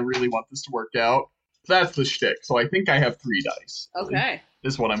because I really want this to work out. That's the shtick. So I think I have 3 dice. Okay.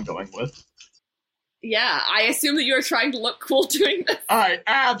 Is what I'm going with. Yeah, I assume that you're trying to look cool doing this. I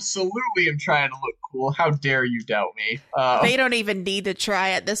absolutely am trying to look cool. How dare you doubt me? They don't even need to try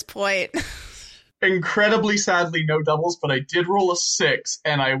at this point. Incredibly sadly, no doubles, but I did roll a 6,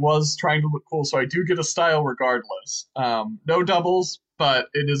 and I was trying to look cool, so I do get a style regardless. No doubles, but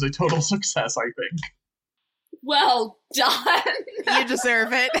it is a total success, I think. Well done. You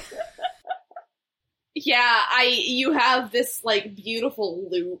deserve it. Yeah, you have this like beautiful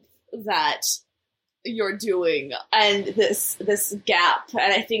loop that you're doing, and this gap,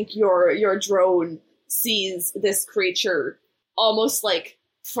 and I think your drone sees this creature almost like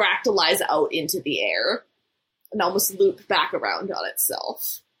fractalize out into the air and almost loop back around on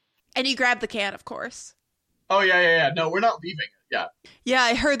itself. And you grab the can, of course. Oh yeah. No, we're not leaving it. Yeah. Yeah,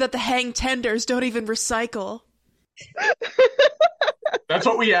 I heard that the hang tenders don't even recycle. That's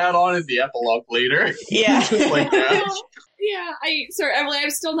what we add on in the epilogue later. Yeah. Just like that. Yeah, sorry, Emily, I'm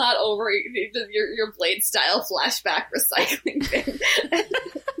still not over your Blade style flashback recycling thing.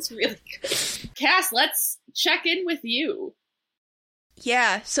 It's really good. Cass, let's check in with you.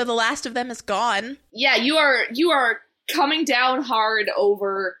 Yeah, so the last of them is gone. Yeah, you are coming down hard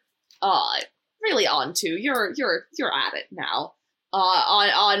over really onto you're at it now.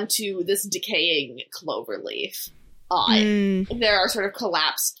 Onto this decaying cloverleaf. There are sort of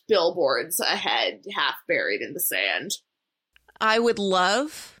collapsed billboards ahead, half buried in the sand. I would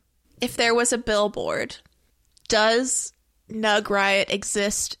love if there was a billboard. Does Nug Riot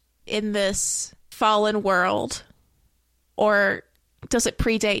exist in this fallen world? Or does it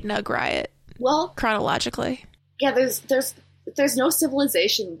predate Nug Riot? Well, chronologically. Yeah, there's no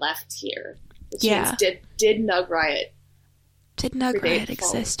civilization left here. Which means did Nug Riot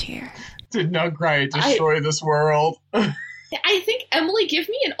exist here? Did Nug Riot destroy this world? I think, Emily, give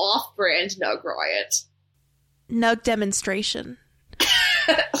me an off-brand Nug Riot. Nug demonstration.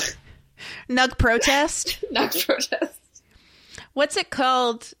 Nug protest? Nug protest. What's it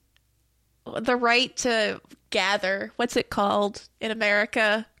called? The right to gather. What's it called in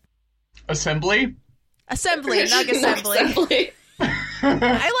America? Assembly? Assembly. Nug assembly. Nug assembly.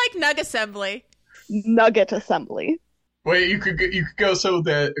 I like Nug assembly. nugget assembly. Wait, you could go. So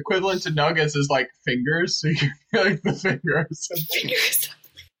the equivalent to nuggets is like fingers. So you could be like the finger assembly.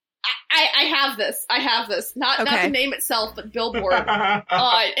 I have this. Not the name itself, but Billboard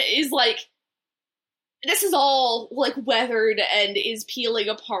is like, this is all like weathered and is peeling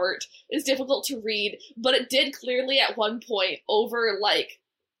apart. It's difficult to read, but it did clearly at one point over like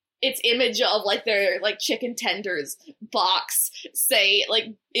its image of like their like chicken tenders box say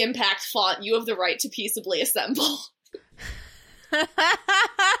like impact font, "You have the right to peaceably assemble."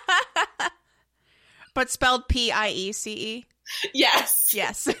 But spelled Piece. Yes.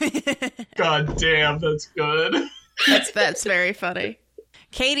 Yes. God damn, that's good. That's very funny.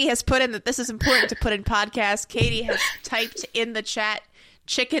 Katie has put in that this is important to put in podcast. Katie has typed in the chat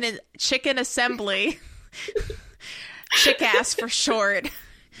chicken assembly. Chick-ass for short.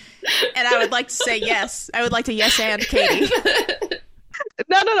 And I would like to say yes. I would like to yes and Katie.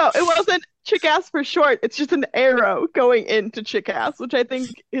 No. It wasn't chick-ass for short. It's just an arrow going into chick-ass, which I think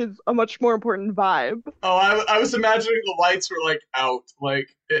is a much more important vibe. Oh, I was imagining the lights were like out. Like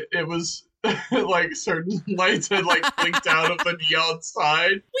it was like certain lights had like blinked out of the neon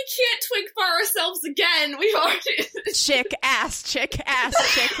sign. We can't twink bar ourselves again. We've already chick ass.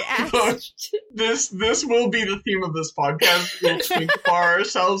 This will be the theme of this podcast. We'll twink bar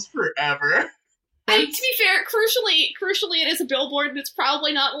ourselves forever. And to be fair, crucially, it is a billboard, and it's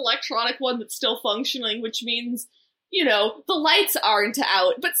probably not an electronic one that's still functioning, which means, you know, the lights aren't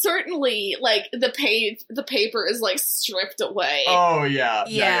out, but certainly, like, the paper is, like, stripped away. Oh,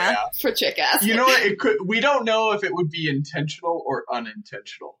 yeah. For chick-ass. You know what, we don't know if it would be intentional or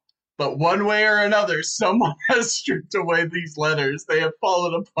unintentional, but one way or another, someone has stripped away these letters. They have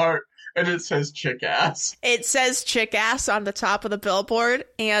fallen apart. And it says chick-ass. It says chick-ass on the top of the billboard,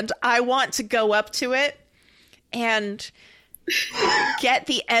 and I want to go up to it and get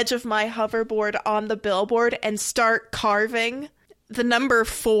the edge of my hoverboard on the billboard and start carving the number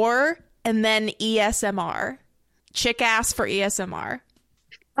 4 and then E.S.M.R. Chick-ass for E.S.M.R.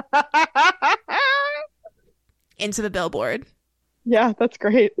 into the billboard. Yeah, that's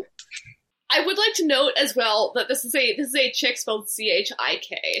great. I would like to note as well that this is a chick spelled Chik.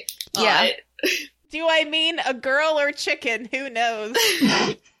 Yeah. Do I mean a girl or chicken? Who knows?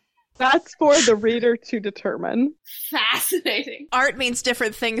 That's for the reader to determine. Fascinating. Art means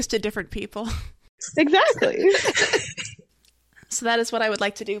different things to different people. Exactly. So that is what I would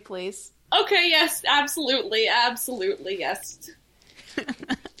like to do, please. Okay, yes, absolutely, yes.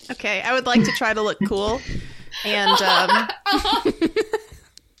 Okay, I would like to try to look cool. And,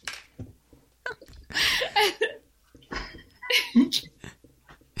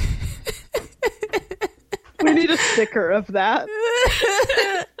 we need a sticker of that.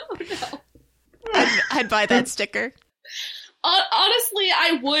 Oh, no. I'd buy that sticker. Honestly,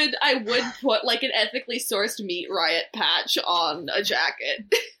 I would put like an ethically sourced meat riot patch on a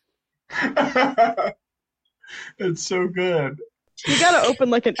jacket. It's so good. You gotta open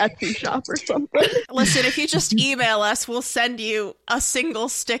like an Etsy shop or something. Listen, if you just email us, we'll send you a single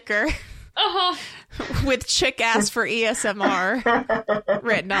sticker. Uh-huh. With chick ass for E.S.M.R.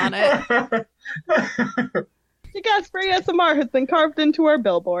 written on it. Chick ass for E.S.M.R. has been carved into our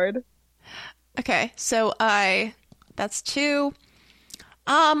billboard. Okay, so that's 2.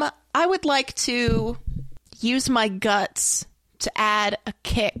 I would like to use my guts to add a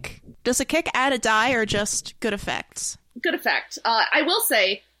kick. Does a kick add a die or just good effects? Good effect. I will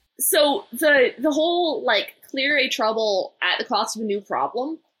say, so the whole like clear a trouble at the cost of a new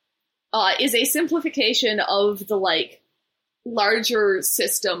problem is a simplification of the like larger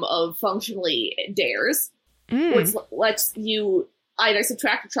system of functionally dares, which lets you either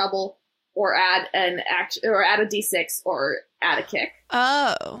subtract a trouble or add an action or add a d6 or add a kick.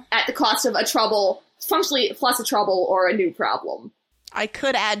 Oh, at the cost of a trouble, functionally plus a trouble or a new problem. I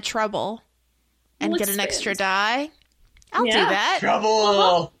could add trouble and get an extra die. I'll do that. Trouble.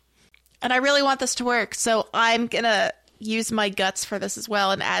 Uh-huh. And I really want this to work, so I'm gonna use my guts for this as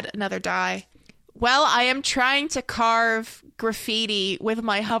well and add another die. Well, I am trying to carve graffiti with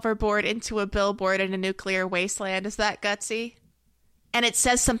my hoverboard into a billboard in a nuclear wasteland. Is that gutsy? And it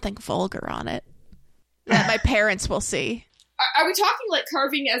says something vulgar on it that my parents will see. Are we talking like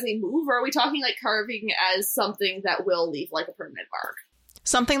carving as a move, or are we talking like carving as something that will leave like a permanent mark?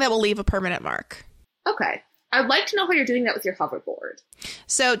 Something that will leave a permanent mark. Okay. I'd like to know how you're doing that with your hoverboard.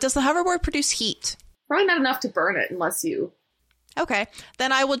 So, does the hoverboard produce heat? Probably not enough to burn it unless you... Okay.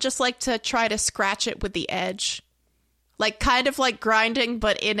 Then I would just like to try to scratch it with the edge. Like, kind of like grinding,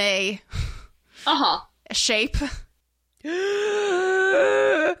 but in a... Uh-huh. A shape.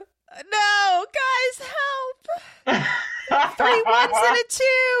 No! Guys, help! 3 1s and a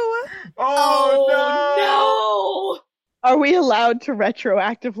 2! Oh, no! Are we allowed to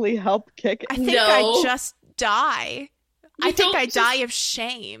retroactively help Kick? I think No. I just die. You I think don't I just- die of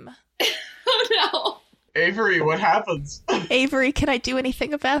shame. Oh no! Avery, what happens? Avery, can I do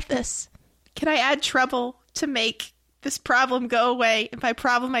anything about this? Can I add trouble to make this problem go away? And by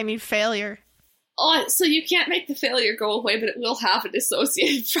problem, I mean failure. Oh, so you can't make the failure go away, but it will have an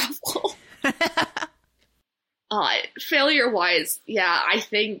associated trouble. Failure-wise, yeah, I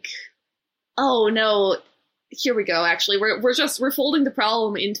think... Oh, no. Here we go, actually. We're folding the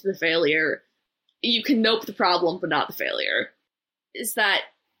problem into the failure. You can nope the problem, but not the failure. Is that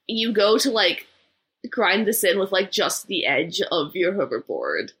you go to, like, grind this in with, like, just the edge of your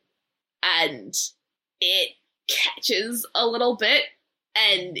hoverboard, and it catches a little bit,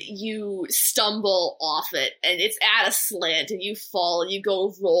 and you stumble off it, and it's at a slant, and you fall, and you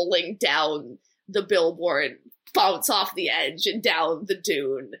go rolling down the billboard, bounce off the edge, and down the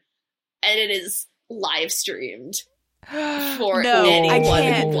dune, and it is live streamed for No, anyone I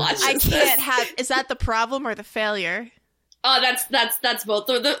who can't. watches I this. can't have. Is that the problem or the failure? Oh, that's both.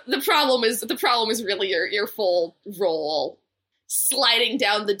 The problem is really your full roll. Sliding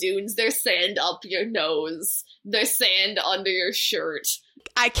down the dunes, there's sand up your nose. There's sand under your shirt.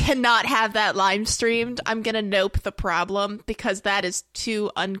 I cannot have that live streamed. I'm gonna nope the problem because that is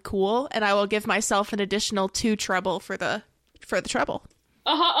too uncool, and I will give myself an additional 2 trouble for the trouble.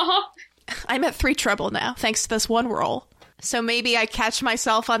 I'm at 3 trouble now, thanks to this one roll. So maybe I catch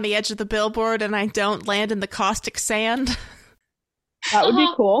myself on the edge of the billboard and I don't land in the caustic sand. That would be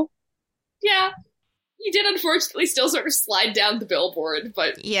cool. Yeah. You did unfortunately still sort of slide down the billboard,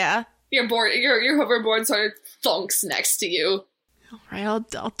 but Yeah. your hoverboard sort of thunks next to you. All right,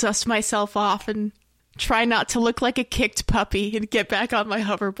 I'll dust myself off and try not to look like a kicked puppy and get back on my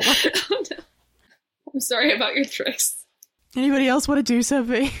hoverboard. Oh no. I'm sorry about your tricks. Anybody else want to do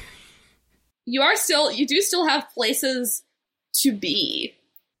something? You do still have places to be.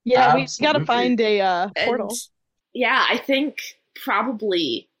 Yeah, we Absolutely. gotta find a portal. And, yeah, I think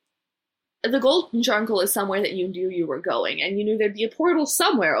probably the Golden Jungle is somewhere that you knew you were going, and you knew there'd be a portal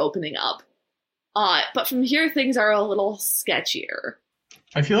somewhere opening up. But from here, things are a little sketchier.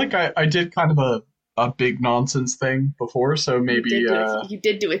 I feel like I did kind of a big nonsense thing before, so maybe... You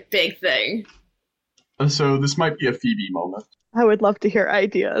did do a big thing. So this might be a Phoebe moment. I would love to hear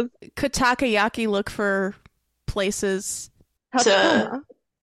ideas. Could Takayaki look for places? Hatsuma.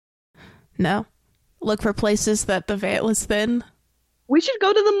 No. Look for places that the veil is thin? We should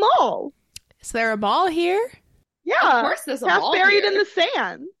go to the mall. Is there a mall here? Yeah. Of course there's a half mall buried here. in the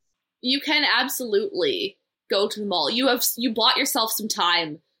sand. You can absolutely go to the mall. You bought yourself some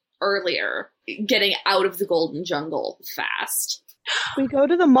time earlier getting out of the Golden Jungle fast. We go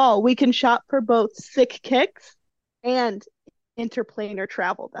to the mall. We can shop for both sick kicks and interplanar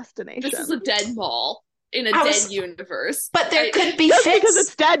travel destinations. This is a dead mall in a I dead was- universe. But there could be Just because fits.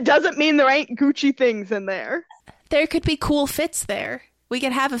 it's dead doesn't mean there ain't Gucci things in there. There could be cool fits there. We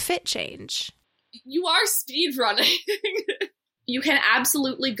could have a fit change. You are speed running. You can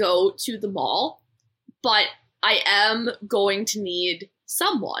absolutely go to the mall, but I am going to need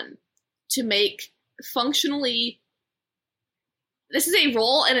someone to make functionally... This is a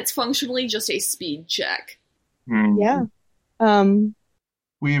roll, and it's functionally just a speed check. Yeah.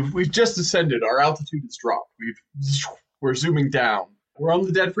 We've just ascended. Our altitude has dropped. We're zooming down. We're on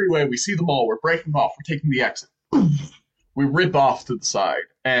the dead freeway. We see the mall. We're breaking off. We're taking the exit. We rip off to the side,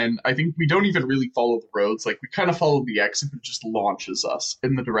 and I think we don't even really follow the roads. Like, we kind of follow the exit, but it just launches us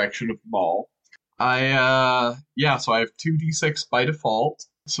in the direction of the mall. So I have 2d6 by default.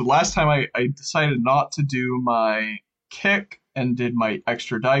 So last time I decided not to do my kick and did my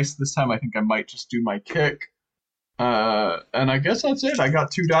extra dice. This time I think I might just do my kick. And I guess that's it. I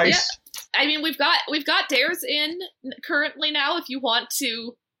got 2 dice. I mean, we've got dares in currently now if you want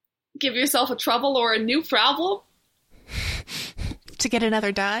to give yourself a trouble or a new problem. To get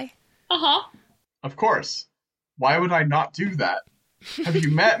another die? Uh-huh. Of course. Why would I not do that? Have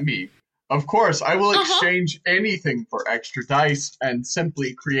you met me? Of course, I will exchange anything for extra dice and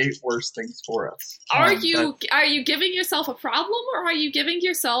simply create worse things for us. Are you giving yourself a problem or are you giving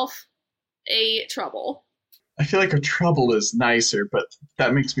yourself a trouble? I feel like a trouble is nicer, but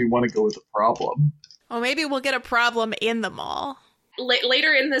that makes me want to go with a problem. Well, maybe we'll get a problem in the mall.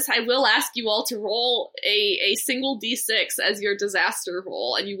 Later in this, I will ask you all to roll a single d6 as your disaster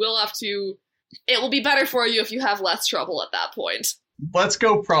roll, and you will have to... It will be better for you if you have less trouble at that point. Let's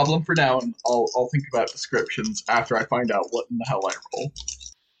go problem for now, and I'll think about descriptions after I find out what in the hell I roll.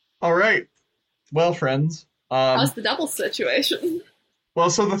 All right. Well, friends. How's the double situation? Well,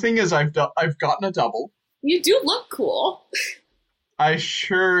 so the thing is, I've gotten a double. You do look cool. I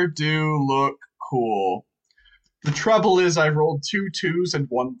sure do look cool. The trouble is I rolled 2 2s and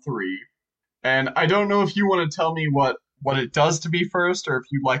 1 3. And I don't know if you want to tell me what it does to me first, or if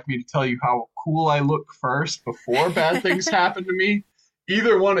you'd like me to tell you how cool I look first before bad things happen to me.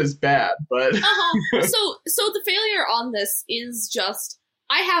 Either one is bad, but So the failure on this is just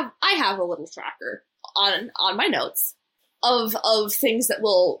I have a little tracker on my notes of things that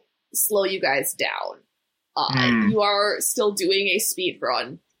will slow you guys down. You are still doing a speed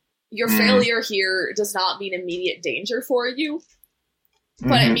run. Your failure here does not mean immediate danger for you,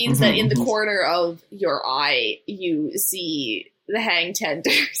 but it means that in the corner of your eye, you see the hang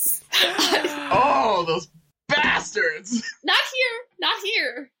tenders. Oh, those bastards! Not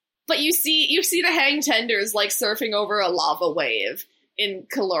here. But you see the hang tenders like surfing over a lava wave in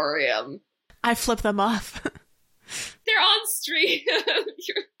Calorium. I flip them off. They're on stream.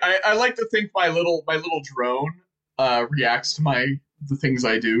 I like to think my little drone reacts to the things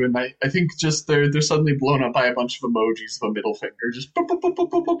I do, and I think just they're suddenly blown up by a bunch of emojis of a middle finger. Just boop, boop, boop, boop,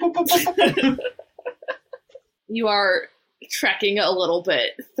 boop, boop, boop, boop. You are trekking a little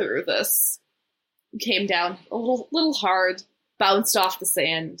bit through this. You came down a little hard, bounced off the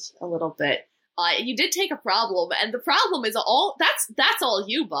sand a little bit. You did take a problem, and the problem is that's all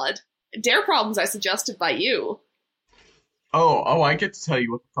you, bud. Dare problems are suggested by you. Oh, I get to tell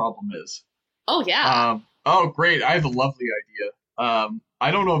you what the problem is. Oh, yeah. Oh, great. I have a lovely idea.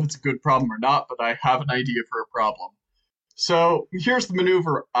 I don't know if it's a good problem or not, but I have an idea for a problem. So here's the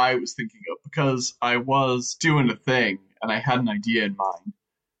maneuver I was thinking of, because I was doing a thing, and I had an idea in mind.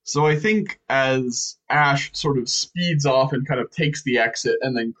 So I think as Ash sort of speeds off and kind of takes the exit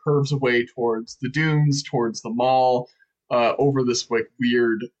and then curves away towards the dunes, towards the mall, over this like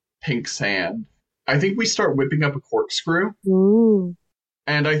weird pink sand, I think we start whipping up a corkscrew. Ooh.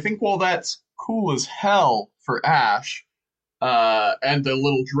 And I think while that's cool as hell for Ash, and the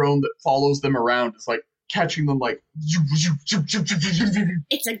little drone that follows them around is like catching them like...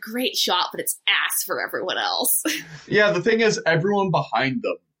 It's a great shot, but it's ass for everyone else. Yeah, the thing is, everyone behind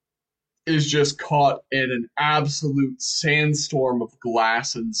them is just caught in an absolute sandstorm of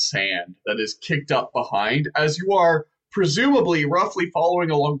glass and sand that is kicked up behind, as you are presumably roughly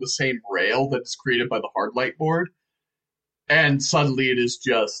following along the same rail that is created by the hard light board. And suddenly it is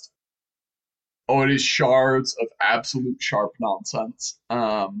just... Oh, it is shards of absolute sharp nonsense.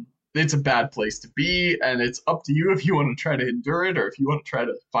 It's a bad place to be, and it's up to you if you want to try to endure it or if you want to try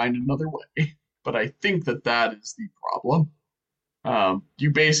to find another way. But I think that is the problem.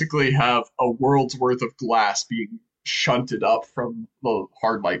 You basically have a world's worth of glass being shunted up from the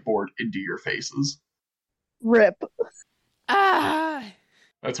hard light board into your faces. Rip. Ah!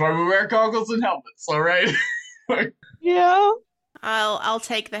 That's why we wear goggles and helmets, all right? Yeah. I'll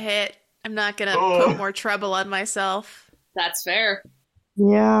take the hit. I'm not gonna put more trouble on myself. That's fair.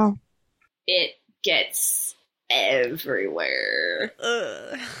 Yeah. It gets everywhere.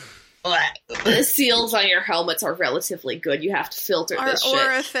 Ugh. The seals on your helmets are relatively good. You have to filter Our this shit.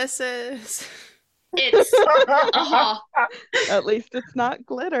 orifices. It's At least it's not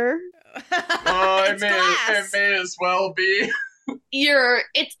glitter. Oh, It's glass. it may as well be.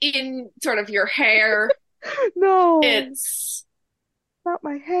 it's in sort of your hair. No. It's not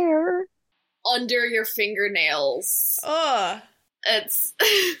my hair. under your fingernails. Ugh. It's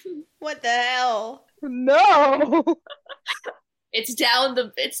What the hell? No. it's down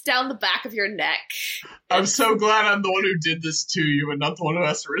the back of your neck. I'm so glad I'm the one who did this to you and not the one who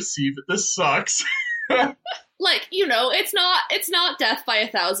has to receive it. This sucks. Like, it's not death by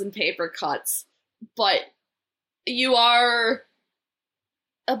 1,000 paper cuts, but you are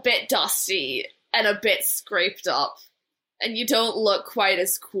a bit dusty and a bit scraped up, and you don't look quite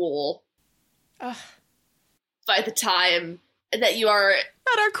as cool. Ugh. By the time that you are...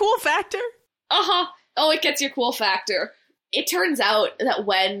 Not our cool factor. Oh, it gets your cool factor. It turns out that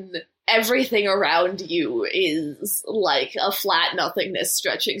when everything around you is like a flat nothingness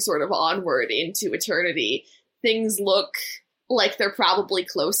stretching sort of onward into eternity, things look like they're probably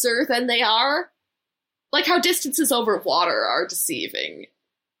closer than they are. Like how distances over water are deceiving.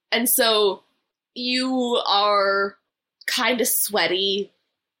 And so you are kind of sweaty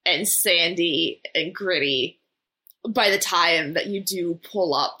and sandy and gritty by the time that you do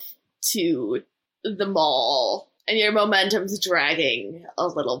pull up to the mall, and your momentum's dragging a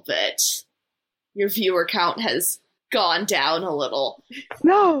little bit. Your viewer count has gone down a little.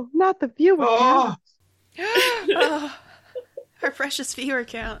 No, not the viewer. Oh. Oh, our precious viewer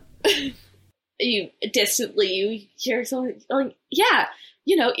count. You hear someone going, yeah,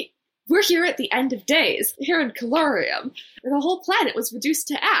 we're here at the end of days, here in Calorium. The whole planet was reduced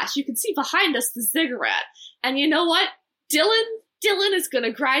to ash. You can see behind us the ziggurat. And you know what? Dylan, Dylan is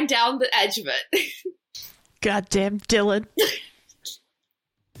gonna grind down the edge of it. Goddamn Dylan.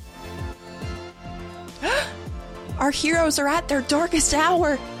 Our heroes are at their darkest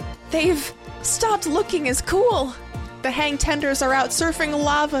hour. They've stopped looking as cool. The hang tenders are out surfing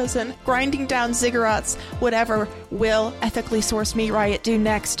lavas and grinding down ziggurats. Whatever will ethically sourced meat riot do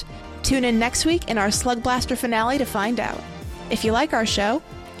next? Tune in next week in our Slugblaster finale to find out. If you like our show,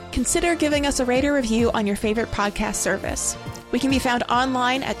 consider giving us a rate or review on your favorite podcast service. We can be found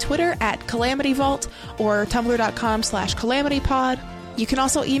online at Twitter at Calamity Vault or tumblr.com/calamitypod. You can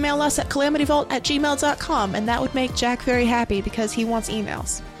also email us at calamityvault@gmail.com, and that would make Jack very happy because he wants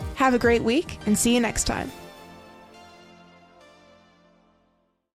emails. Have a great week, and see you next time.